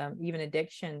with even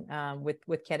addiction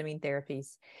with ketamine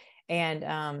therapies.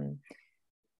 And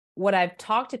what I've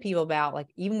talked to people about, like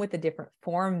even with the different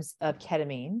forms of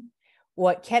ketamine,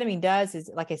 what ketamine does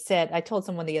is, like I said, I told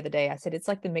someone the other day, I said, it's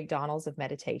like the McDonald's of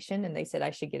meditation. And they said,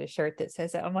 I should get a shirt that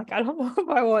says that. I'm like, I don't know if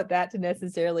I want that to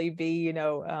necessarily be,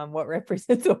 what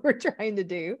represents what we're trying to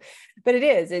do, but it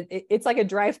is, it's like a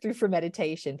drive-through for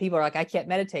meditation. People are like, I can't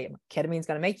meditate. Ketamine's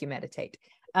going to make you meditate.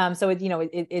 So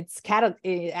it's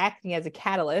acting as a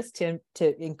catalyst to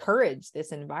encourage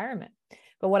this environment.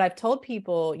 But what I've told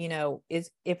people,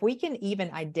 is if we can even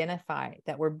identify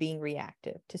that we're being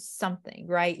reactive to something,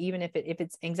 right? Even if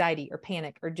it's anxiety or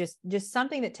panic or just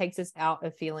something that takes us out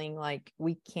of feeling like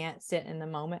we can't sit in the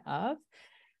moment of,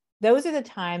 those are the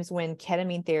times when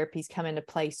ketamine therapies come into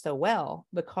play so well,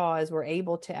 because we're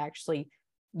able to actually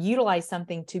utilize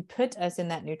something to put us in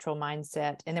that neutral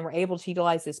mindset. And then we're able to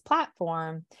utilize this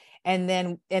platform, and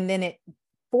then it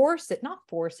not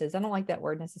forces, I don't like that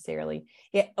word necessarily.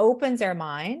 It opens our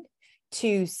mind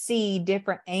to see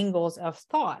different angles of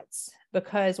thoughts,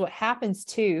 because what happens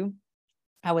too,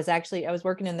 I was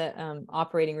working in the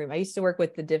operating room. I used to work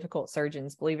with the difficult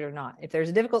surgeons, believe it or not. If there's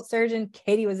a difficult surgeon,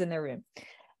 Katie was in their room.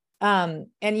 And,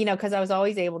 because I was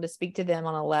always able to speak to them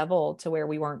on a level to where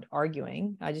we weren't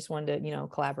arguing. I just wanted to,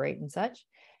 collaborate and such.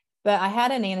 But I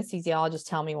had an anesthesiologist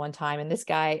tell me one time, and this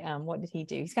guy, what did he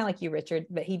do? He's kind of like you, Richard,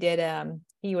 but he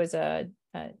was a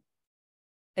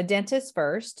dentist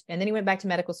first, and then he went back to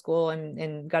medical school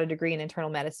and got a degree in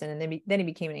internal medicine. And then he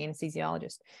became an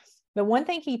anesthesiologist. But one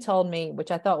thing he told me,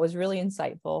 which I thought was really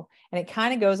insightful, and it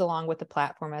kind of goes along with the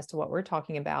platform as to what we're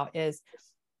talking about, is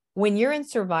when you're in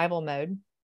survival mode.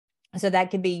 So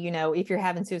that could be, if you're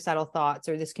having suicidal thoughts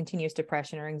or this continuous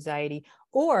depression or anxiety,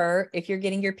 or if you're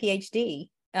getting your PhD,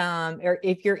 or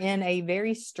if you're in a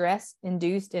very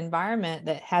stress-induced environment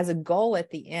that has a goal at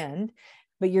the end,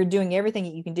 but you're doing everything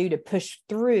that you can do to push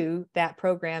through that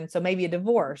program. So maybe a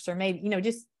divorce, or maybe,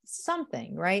 just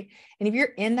something, right? And if you're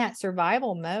in that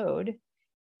survival mode,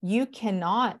 you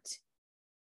cannot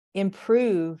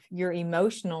improve your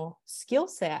emotional skill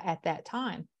set at that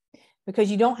time, because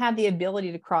you don't have the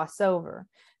ability to cross over.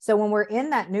 So when we're in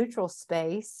that neutral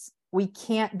space, we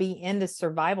can't be in the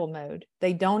survival mode.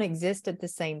 They don't exist at the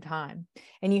same time.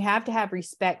 And you have to have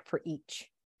respect for each.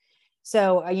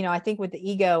 So, I think with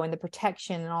the ego and the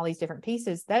protection and all these different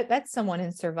pieces, that's someone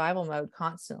in survival mode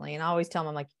constantly. And I always tell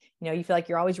them, like, you feel like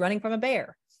you're always running from a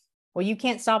bear. Well, you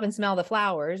can't stop and smell the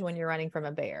flowers when you're running from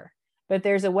a bear. But if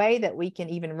there's a way that we can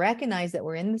even recognize that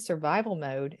we're in the survival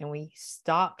mode and we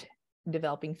stopped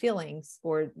developing feelings,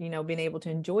 or, being able to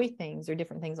enjoy things or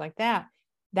different things like that,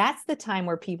 that's the time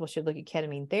where people should look at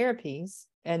ketamine therapies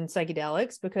and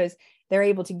psychedelics, because they're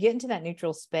able to get into that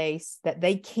neutral space that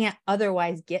they can't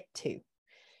otherwise get to.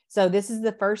 So this is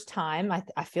the first time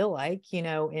I feel like,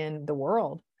 in the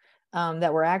world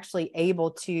that we're actually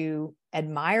able to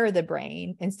admire the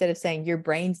brain instead of saying your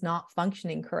brain's not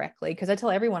functioning correctly. Because I tell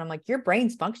everyone, I'm like, your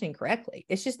brain's functioning correctly.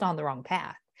 It's just on the wrong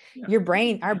path. Yeah. Your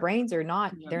brain, our brains are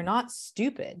not, Yeah. they're not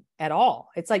stupid at all.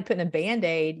 It's like putting a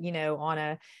Band-Aid, you know, on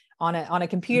a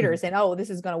computer saying, oh, this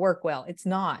is going to work well. It's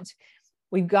not.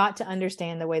 We've got to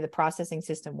understand the way the processing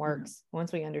system works.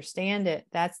 Once we understand it,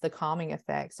 that's the calming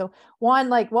effect. So Juan,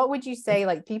 like, what would you say,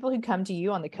 like people who come to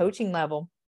you on the coaching level,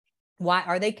 why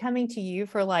are they coming to you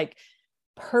for like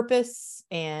purpose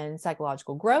and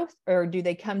psychological growth, or do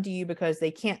they come to you because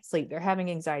they can't sleep, they're having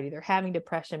anxiety, they're having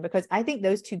depression? Because I think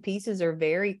those two pieces are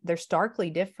they're starkly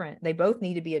different. They both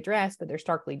need to be addressed, but they're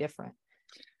starkly different.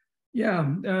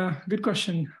 Yeah, good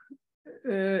question.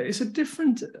 Is it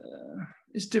different?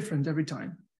 It's different every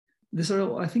time.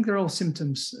 I think they're all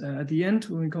symptoms. At the end,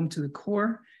 when we come to the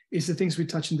core, is the things we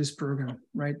touch in this program,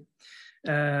 right?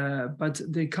 But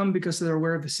they come because they're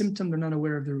aware of the symptom. They're not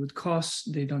aware of the root cause.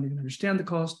 They don't even understand the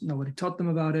cause. Nobody taught them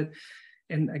about it.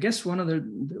 And I guess one of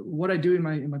what I do in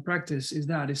my practice is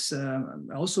I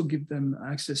also give them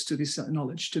access to this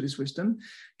knowledge, to this wisdom,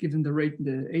 give them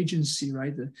the agency,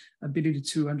 right, the ability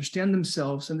to understand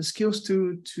themselves and the skills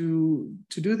to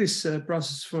do this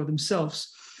process for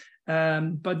themselves.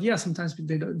 But yeah, sometimes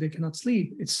they cannot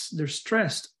sleep. They're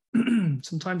stressed.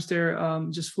 Sometimes they're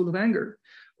just full of anger,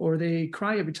 or they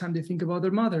cry every time they think about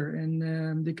their mother,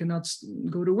 and they cannot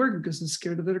go to work because they're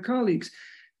scared of their colleagues.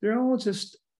 They're all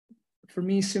just, for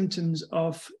me, symptoms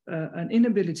of an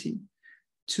inability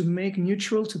to make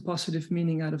neutral to positive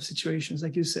meaning out of situations.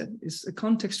 Like you said, it's a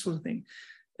contextual thing.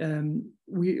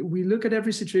 We look at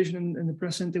every situation in the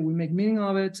present and we make meaning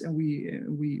of it, and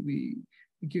we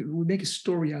make a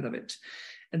story out of it.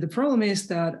 And the problem is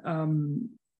that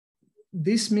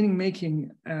this meaning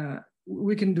making,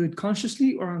 we can do it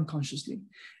consciously or unconsciously.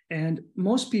 And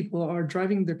most people are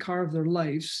driving the car of their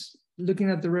lives looking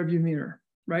at the rearview mirror,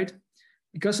 right?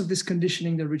 Because of this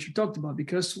conditioning that Richard talked about,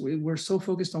 because we're so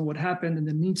focused on what happened and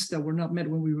the needs that were not met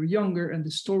when we were younger and the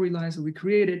storylines that we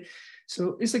created.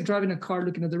 So it's like driving a car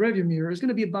looking at the rearview mirror. It's going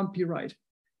to be a bumpy ride.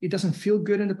 It doesn't feel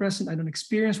good in the present. I don't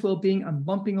experience well-being. I'm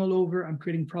bumping all over. I'm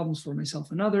creating problems for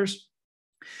myself and others.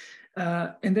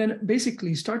 And then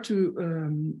basically start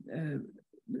to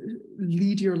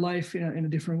lead your life in a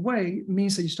different way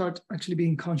means that you start actually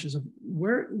being conscious of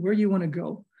where you want to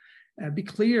go. Be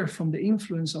clear from the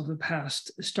influence of the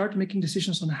past. Start making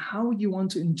decisions on how you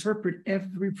want to interpret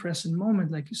every present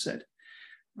moment, like you said,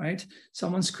 right?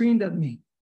 Someone screamed at me,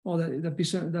 or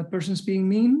that person's being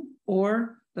mean,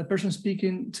 or that person's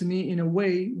speaking to me in a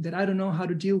way that I don't know how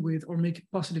to deal with or make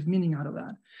positive meaning out of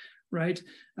that, right?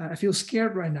 I feel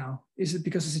scared right now. Is it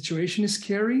because the situation is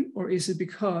scary, or is it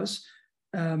because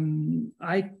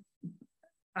I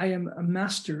am a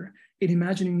master in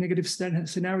imagining negative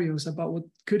scenarios about what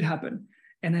could happen,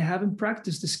 and I haven't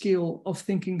practiced the skill of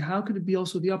thinking, how could it be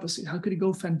also the opposite? How could it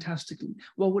go fantastically?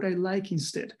 What would I like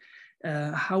instead?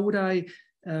 How would I,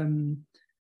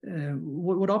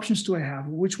 what options do I have?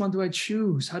 Which one do I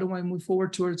choose? How do I move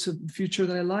forward towards a future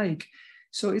that I like?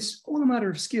 So it's all a matter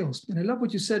of skills. And I love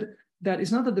what you said, that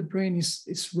it's not that the brain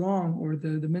is wrong, or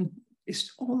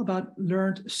it's all about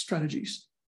learned strategies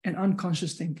and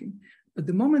unconscious thinking. But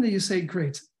the moment that you say,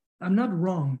 great, I'm not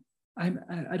wrong,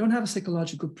 I don't have a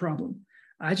psychological problem,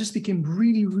 I just became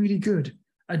really, really good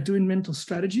at doing mental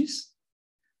strategies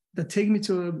that take me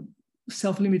to a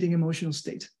self-limiting emotional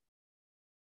state.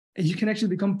 And you can actually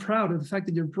become proud of the fact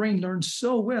that your brain learns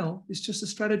so well. It's just a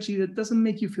strategy that doesn't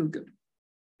make you feel good.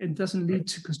 It doesn't lead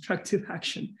to constructive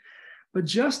action. But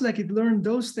just like it learned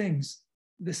those things,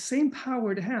 the same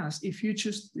power it has if you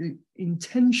choose the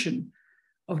intention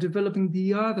of developing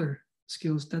the other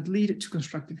skills that lead to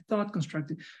constructive thought,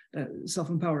 constructive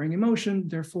self-empowering emotion,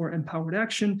 therefore empowered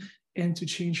action, and to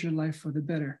change your life for the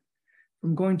better.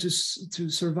 From going to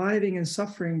surviving and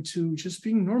suffering to just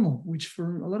being normal, which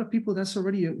for a lot of people, that's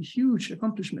already a huge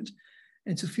accomplishment.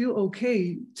 And to feel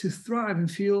okay, to thrive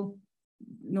and feel,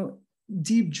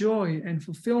 deep joy and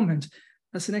fulfillment,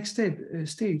 that's the next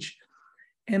stage.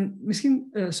 And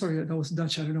misschien, sorry, that was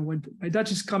Dutch. I don't know when my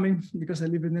Dutch is coming because I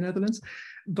live in the Netherlands.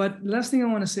 But last thing I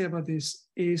want to say about this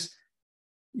is,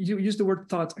 you use the word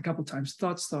thought a couple of times.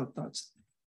 Thoughts.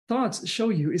 Thoughts show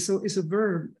you it's a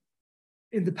verb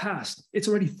in the past. It's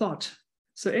already thought.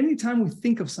 So anytime we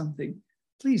think of something,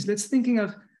 please, let's thinking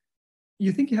of,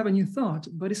 you think you have a new thought,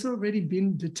 but it's already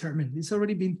been determined. It's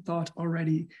already been thought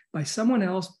already by someone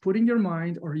else, put in your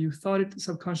mind, or you thought it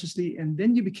subconsciously, and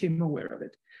then you became aware of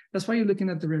it. That's why you're looking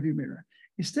at the rearview mirror.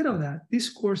 Instead of that, these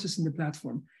courses in the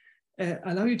platform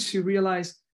allow you to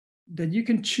realize that you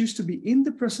can choose to be in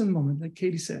the present moment, like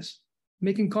Katie says,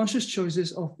 making conscious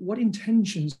choices of what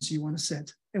intentions you want to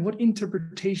set and what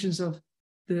interpretations of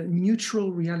the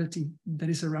neutral reality that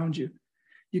is around you.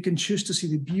 You can choose to see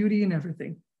the beauty in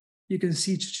everything. You can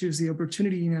choose the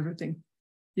opportunity in everything.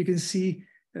 You can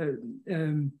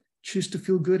choose to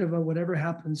feel good about whatever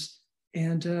happens.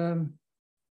 And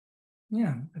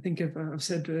yeah, I think I've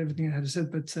said everything I had to say,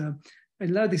 but I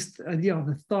love this idea of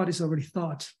the thought is already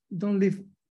thought. Don't live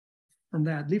from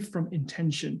that, live from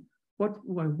intention. What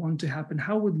do I want to happen?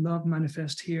 How would love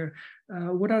manifest here?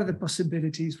 What are the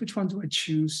possibilities? Which one do I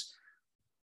choose?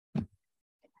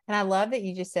 And I love that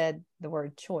you just said the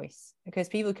word choice, because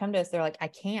people come to us, they're like, I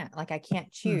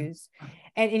can't choose.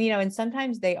 And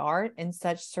sometimes they are in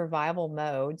such survival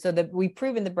mode. So that we've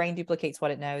proven the brain duplicates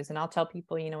what it knows. And I'll tell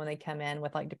people, when they come in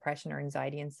with like depression or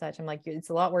anxiety and such, I'm like, it's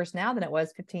a lot worse now than it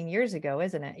was 15 years ago,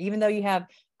 isn't it? Even though you have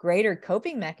greater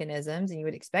coping mechanisms and you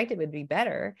would expect it would be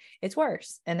better, it's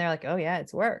worse. And they're like, oh yeah,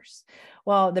 it's worse.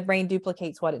 Well, the brain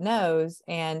duplicates what it knows,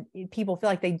 and people feel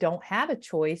like they don't have a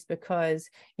choice because,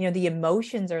 the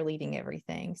emotions are leading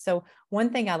everything. So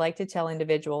one thing I like to tell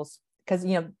individuals, because,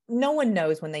 no one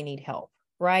knows when they need help,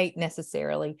 right?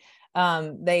 Necessarily.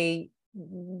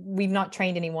 We've not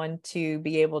trained anyone to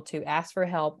be able to ask for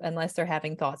help unless they're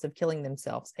having thoughts of killing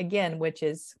themselves again,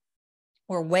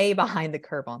 we're way behind the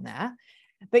curve on that.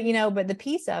 But, but the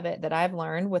piece of it that I've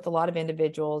learned with a lot of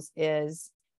individuals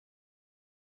is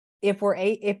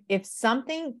if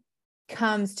something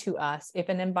comes to us, if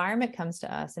an environment comes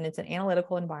to us and it's an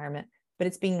analytical environment, but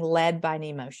it's being led by an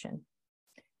emotion,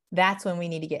 that's when we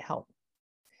need to get help.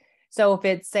 So if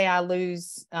it's, say I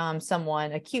lose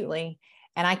someone acutely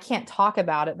and I can't talk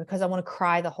about it because I want to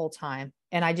cry the whole time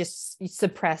and I just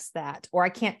suppress that, or I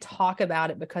can't talk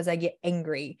about it because I get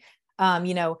angry,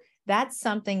 that's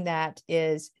something that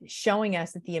is showing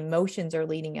us that the emotions are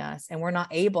leading us, and we're not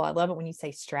able, I love it when you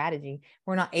say strategy,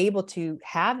 we're not able to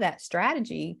have that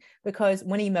strategy, because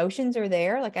when emotions are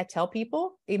there, like I tell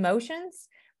people, emotions,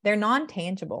 they're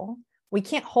non-tangible. We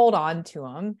can't hold on to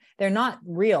them. They're not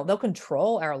real. They'll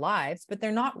control our lives, but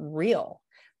they're not real.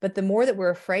 But the more that we're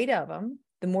afraid of them,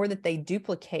 the more that they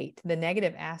duplicate the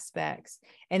negative aspects.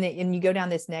 And you go down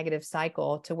this negative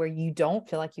cycle to where you don't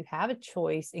feel like you have a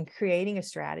choice in creating a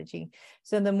strategy.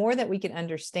 So the more that we can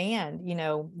understand,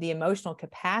 the emotional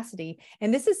capacity,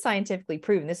 and this is scientifically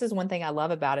proven. This is one thing I love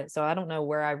about it. So I don't know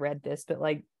where I read this, but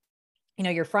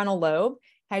your frontal lobe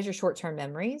has your short-term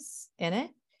memories in it.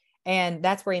 And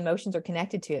that's where emotions are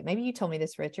connected to it. Maybe you told me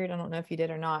this, Richard. I don't know if you did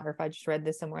or not, or if I just read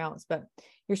this somewhere else, but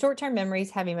your short-term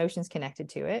memories have emotions connected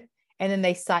to it. And then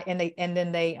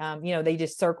they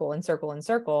just circle and circle and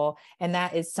circle. And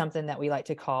that is something that we like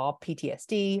to call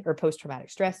PTSD or post-traumatic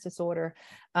stress disorder.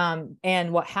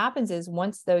 And what happens is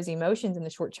once those emotions in the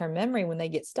short-term memory, when they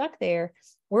get stuck there,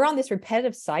 we're on this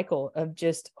repetitive cycle of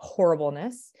just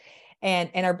horribleness, and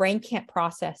our brain can't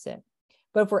process it.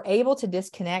 But if we're able to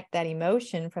disconnect that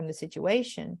emotion from the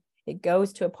situation, it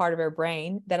goes to a part of our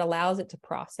brain that allows it to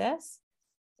process.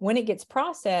 When it gets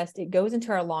processed, it goes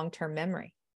into our long-term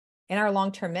memory. In our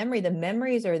long-term memory, the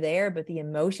memories are there, but the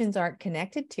emotions aren't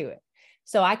connected to it.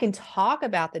 So I can talk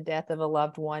about the death of a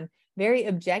loved one very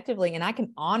objectively, and I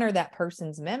can honor that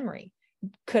person's memory.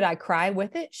 Could I cry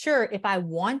with it? Sure. If I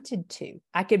wanted to,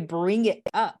 I could bring it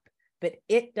up, but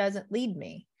it doesn't lead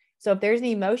me. So if there's an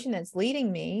emotion that's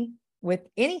leading me with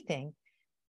anything,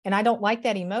 and I don't like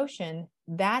that emotion,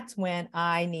 that's when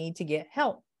I need to get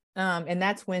help. And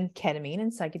that's when ketamine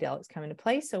and psychedelics come into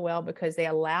play so well, because they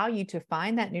allow you to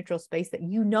find that neutral space that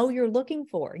you're looking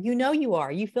for. You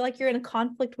are. You feel like you're in a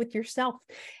conflict with yourself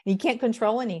and you can't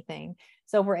control anything.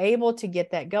 So if we're able to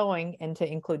get that going and to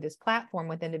include this platform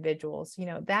with individuals,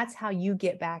 that's how you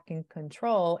get back in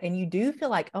control. And you do feel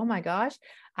like, oh my gosh,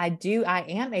 I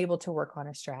am able to work on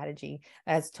a strategy,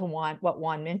 as to what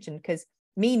Juan mentioned. Because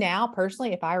me now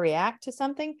personally, if I react to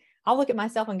something, I'll look at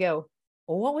myself and go,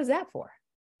 well, what was that for?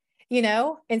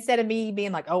 Instead of me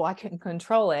being like, oh, I couldn't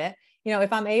control it.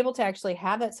 If I'm able to actually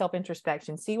have that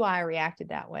self-introspection, see why I reacted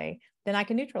that way, then I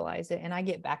can neutralize it and I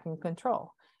get back in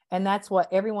control. And that's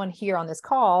what everyone here on this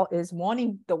call is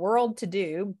wanting the world to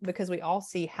do, because we all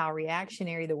see how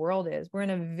reactionary the world is. We're in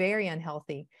a very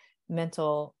unhealthy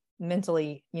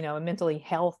unhealthy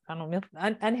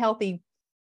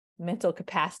mental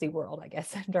capacity world, I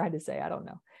guess I'm trying to say. I don't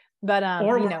know. But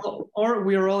or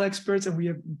we are all experts and we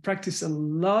have practiced a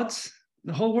lot.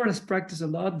 The whole world has practiced a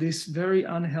lot these very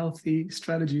unhealthy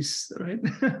strategies, right?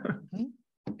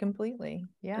 Completely,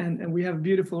 yeah. And we have a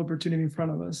beautiful opportunity in front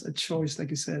of us, a choice,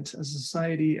 like you said, as a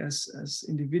society, as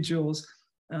individuals.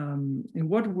 In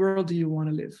what world do you want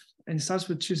to live? And it starts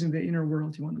with choosing the inner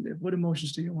world you want to live. What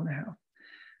emotions do you want to have?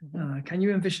 Can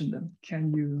you envision them?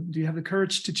 Do you have the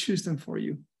courage to choose them for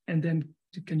you? And then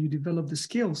can you develop the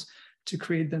skills to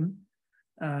create them?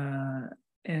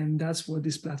 And that's what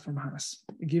this platform has.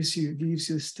 It gives you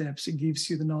the steps, it gives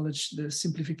you the knowledge, the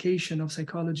simplification of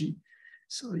psychology,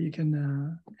 so you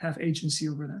can have agency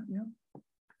over that. Yeah.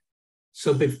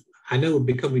 So I know we'll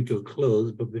be coming to a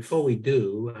close, but before we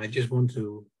do, I just want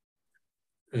to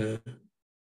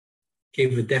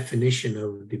give a definition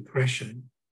of depression,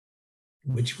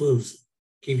 which will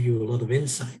give you a lot of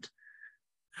insight.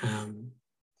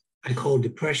 I call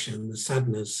depression the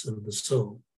sadness of the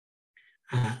soul.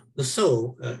 The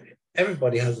soul,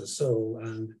 everybody has a soul,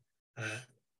 and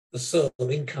the soul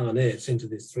incarnates into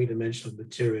this three-dimensional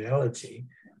materiality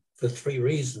for three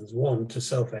reasons. One, to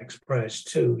self-express.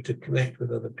 Two, to connect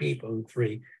with other people. And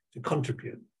three, to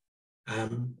contribute.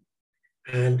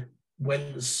 And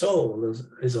when the soul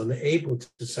is unable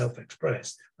to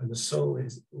self-express, when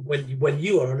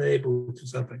you are unable to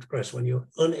self-express, when you're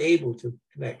unable to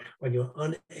connect, when you're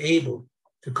unable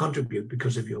to contribute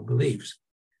because of your beliefs,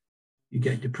 you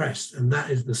get depressed. And that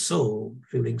is the soul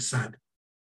feeling sad.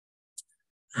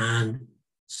 And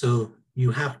so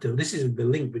you have to, this is the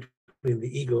link between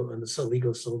the ego and the soul,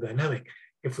 ego-soul dynamic.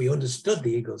 If we understood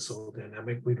the ego-soul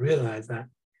dynamic, we'd realize that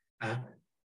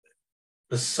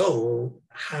the soul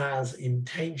has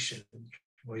intention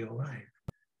for your life.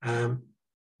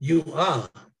 You are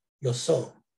your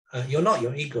soul. You're not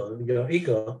your ego. Your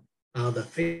ego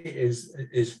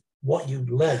is what you've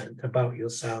learned about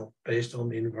yourself based on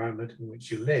the environment in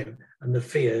which you live and the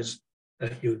fears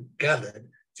that you gathered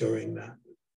during that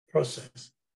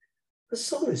process. The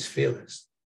soul is fearless.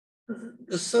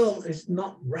 The soul is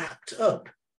not wrapped up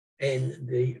in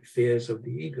the fears of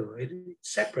the ego. It's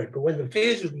separate, but when the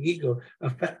fears of the ego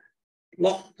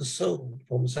block the soul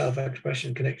from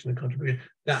self-expression, connection, and contribution,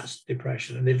 that's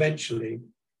depression. And eventually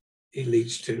it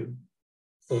leads to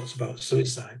thoughts about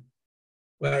suicide.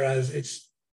 Whereas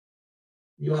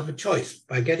you have a choice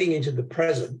by getting into the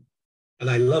present. And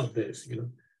I love this,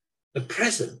 the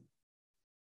present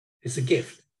is a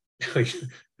gift.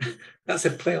 That's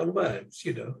a play on words,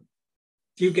 Do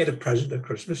you get a present at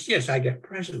Christmas? Yes, I get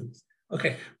presents.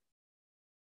 Okay.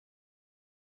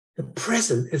 The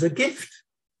present is a gift.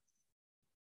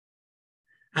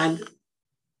 And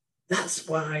that's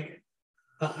why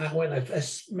when I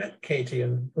first met Katie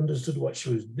and understood what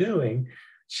she was doing,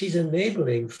 she's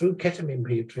enabling through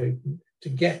ketamine treatment to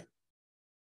get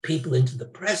people into the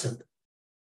present.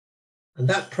 And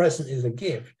that present is a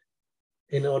gift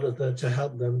in order to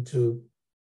help them to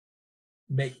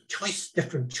make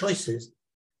different choices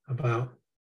about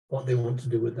what they want to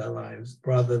do with their lives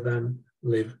rather than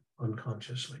live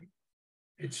unconsciously.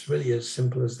 It's really as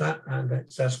simple as that, and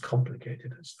it's as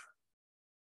complicated as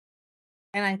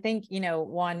that. And I think,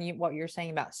 what you're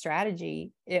saying about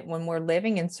strategy, when we're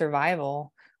living in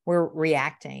survival, we're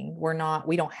reacting.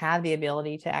 We don't have the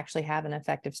ability to actually have an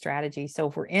effective strategy. So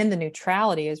if we're in the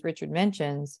neutrality, as Richard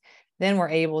mentions, then we're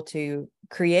able to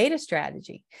create a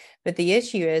strategy. But the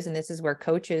issue is, and this is where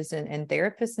coaches and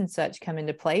therapists and such come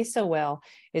into play so well,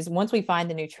 is once we find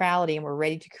the neutrality and we're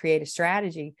ready to create a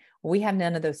strategy, we have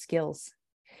none of those skills.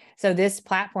 So this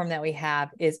platform that we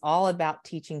have is all about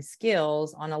teaching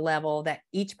skills on a level that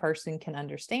each person can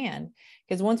understand.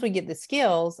 Because once we get the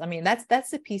skills, that's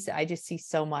the piece that I just see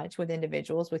so much with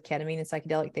individuals with ketamine and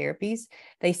psychedelic therapies.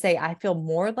 They say, I feel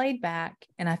more laid back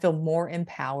and I feel more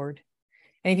empowered.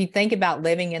 And if you think about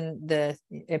living in the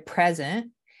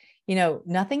present,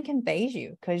 nothing can faze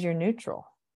you because you're neutral.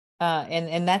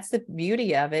 And that's the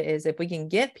beauty of it, is if we can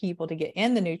get people to get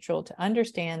in the neutral, to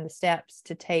understand the steps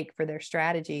to take for their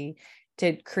strategy,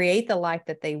 to create the life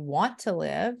that they want to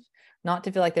live, not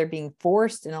to feel like they're being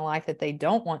forced in a life that they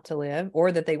don't want to live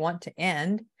or that they want to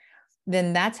end,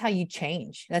 then that's how you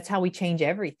change. That's how we change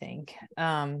everything.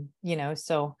 Yeah.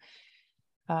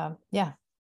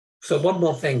 So one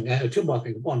more thing, two more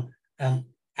things. One,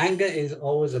 anger is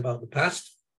always about the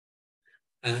past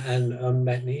and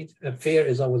unmet needs. Fear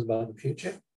is always about the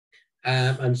future.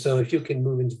 And so if you can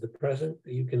move into the present,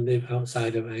 you can live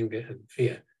outside of anger and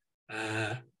fear.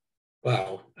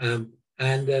 Wow. And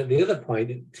the other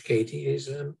point, Katie, is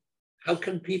how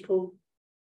can people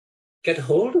get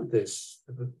hold of this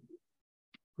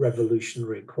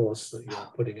revolutionary course that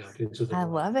you're putting out into the world?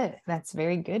 I love it. That's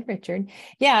very good, Richard.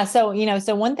 Yeah. So,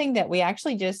 so one thing that we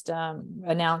actually just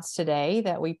announced today,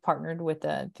 that we partnered with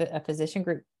a physician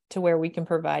group to where we can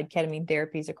provide ketamine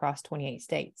therapies across 28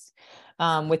 states,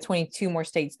 with 22 more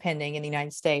states pending in the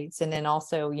United States. And then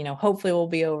also, hopefully we'll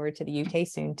be over to the UK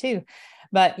soon too.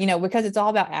 But, because it's all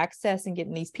about access and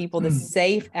getting these people the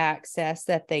safe access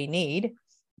that they need.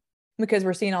 because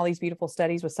we're seeing all these beautiful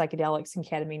studies with psychedelics and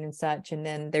ketamine and such. And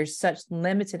then there's such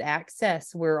limited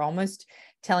access. We're almost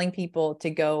telling people to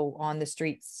go on the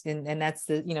streets, and that's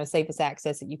the, safest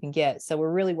access that you can get. So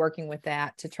we're really working with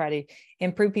that to try to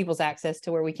improve people's access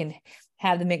to where we can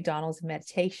have the McDonald's of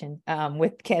meditation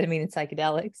with ketamine and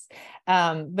psychedelics.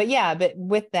 But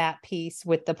with that piece,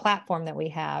 with the platform that we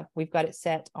have, we've got it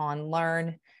set on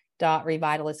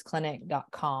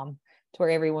learn.revitalistclinic.com, to where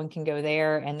everyone can go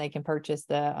there and they can purchase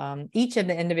the each of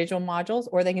the individual modules,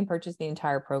 or they can purchase the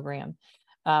entire program.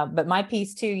 But my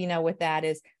piece too, with that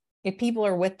is, if people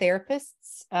are with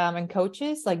therapists and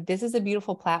coaches, like, this is a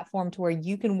beautiful platform to where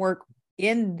you can work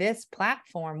in this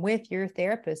platform with your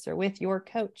therapist or with your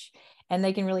coach, and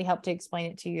they can really help to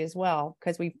explain it to you as well,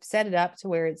 because we've set it up to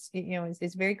where it's,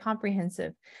 it's very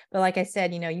comprehensive. But like I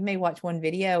said, you may watch one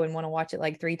video and want to watch it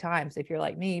like 3 times if you're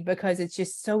like me, because it's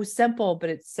just so simple, but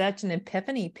it's such an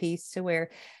epiphany piece to where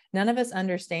none of us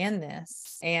understand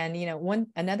this. And,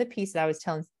 another piece that I was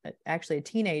telling actually a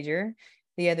teenager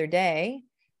the other day,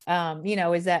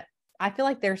 is that I feel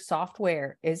like their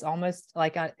software is almost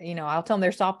like, I'll tell them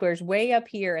their software is way up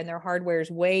here and their hardware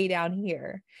is way down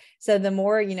here. So the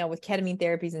more, with ketamine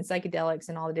therapies and psychedelics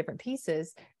and all the different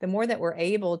pieces, the more that we're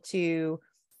able to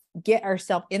get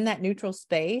ourselves in that neutral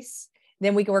space,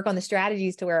 then we can work on the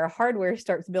strategies to where our hardware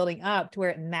starts building up to where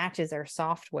it matches our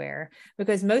software.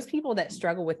 Because most people that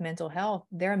struggle with mental health,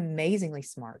 they're amazingly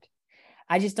smart.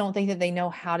 I just don't think that they know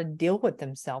how to deal with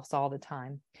themselves all the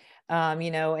time.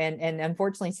 And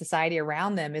unfortunately society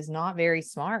around them is not very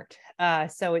smart.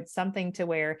 So it's something to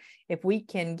where if we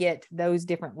can get those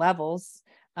different levels,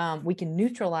 we can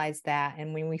neutralize that.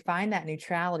 And when we find that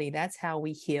neutrality, that's how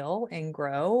we heal and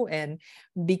grow and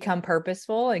become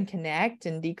purposeful and connect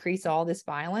and decrease all this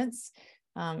violence.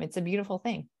 It's a beautiful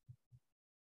thing.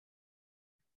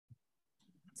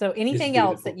 So anything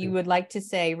else that you would like to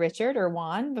say, Richard or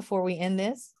Juan, before we end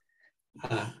this?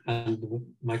 And the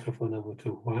microphone over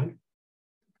to Juan.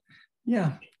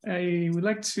 Yeah, I would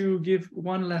like to give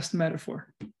one last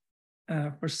metaphor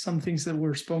for some things that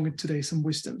were spoken today, some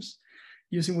wisdoms.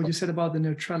 Using what you said about the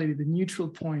neutrality, the neutral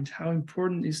point, how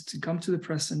important it is to come to the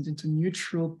present, into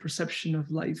neutral perception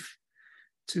of life,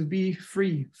 to be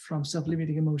free from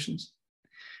self-limiting emotions.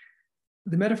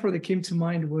 The metaphor that came to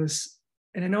mind was,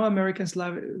 and I know Americans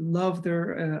love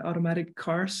their automatic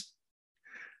cars,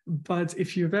 but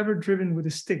if you've ever driven with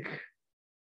a stick,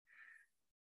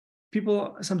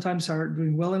 people sometimes are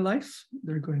doing well in life.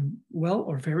 They're going well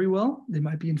or very well. They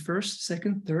might be in first,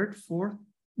 second, third, fourth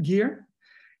gear.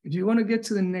 If you want to get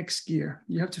to the next gear,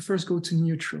 you have to first go to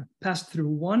neutral, pass through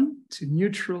one to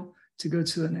neutral to go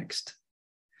to the next.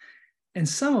 And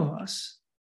some of us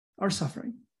are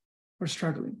suffering, we're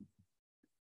struggling,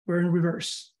 we're in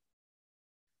reverse.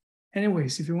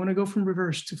 Anyways, if you want to go from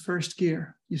reverse to first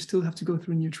gear, you still have to go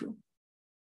through neutral.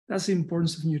 That's the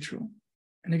importance of neutral.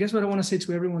 And I guess what I want to say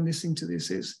to everyone listening to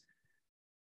this is,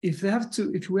 if we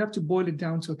have to boil it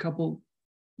down to a couple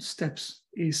steps,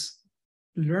 is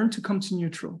learn to come to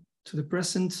neutral, to the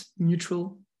present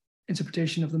neutral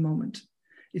interpretation of the moment.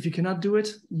 If you cannot do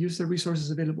it, use the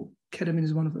resources available. Ketamine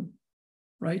is one of them,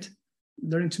 right?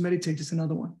 Learning to meditate is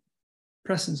another one.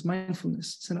 Presence,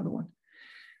 mindfulness is another one.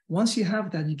 Once you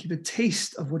have that, you give a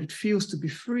taste of what it feels to be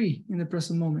free in the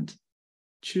present moment.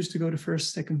 Choose to go to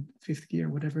first, second, fifth gear,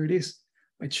 whatever it is,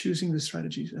 by choosing the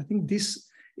strategies. I think this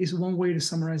is one way to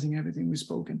summarizing everything we've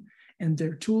spoken. And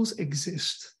their tools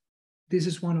exist. This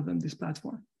is one of them, this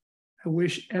platform. I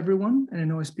wish everyone, and I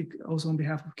know I speak also on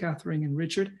behalf of Catherine and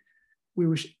Richard, we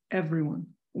wish everyone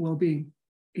well-being.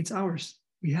 It's ours.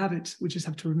 We have it. We just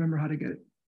have to remember how to get it.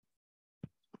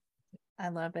 I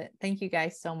love it. Thank you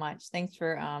guys so much. Thanks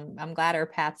for, I'm glad our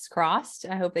paths crossed.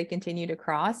 I hope they continue to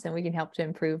cross and we can help to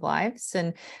improve lives.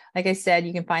 And like I said,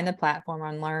 you can find the platform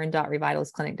on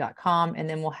learn.revitalistclinic.com, and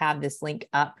then we'll have this link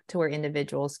up to where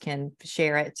individuals can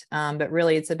share it. But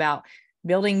really it's about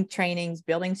building trainings,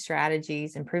 building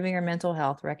strategies, improving our mental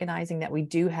health, recognizing that we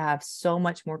do have so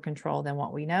much more control than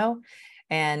what we know.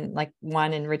 And like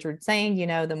Juan and Richard saying,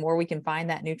 the more we can find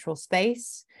that neutral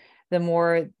space, the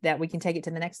more that we can take it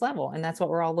to the next level. And that's what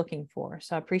we're all looking for.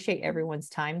 So I appreciate everyone's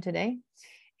time today.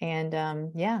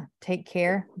 And take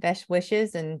care, best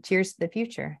wishes, and cheers to the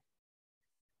future.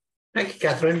 Thank you,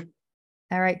 Catherine.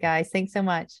 All right, guys. Thanks so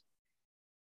much.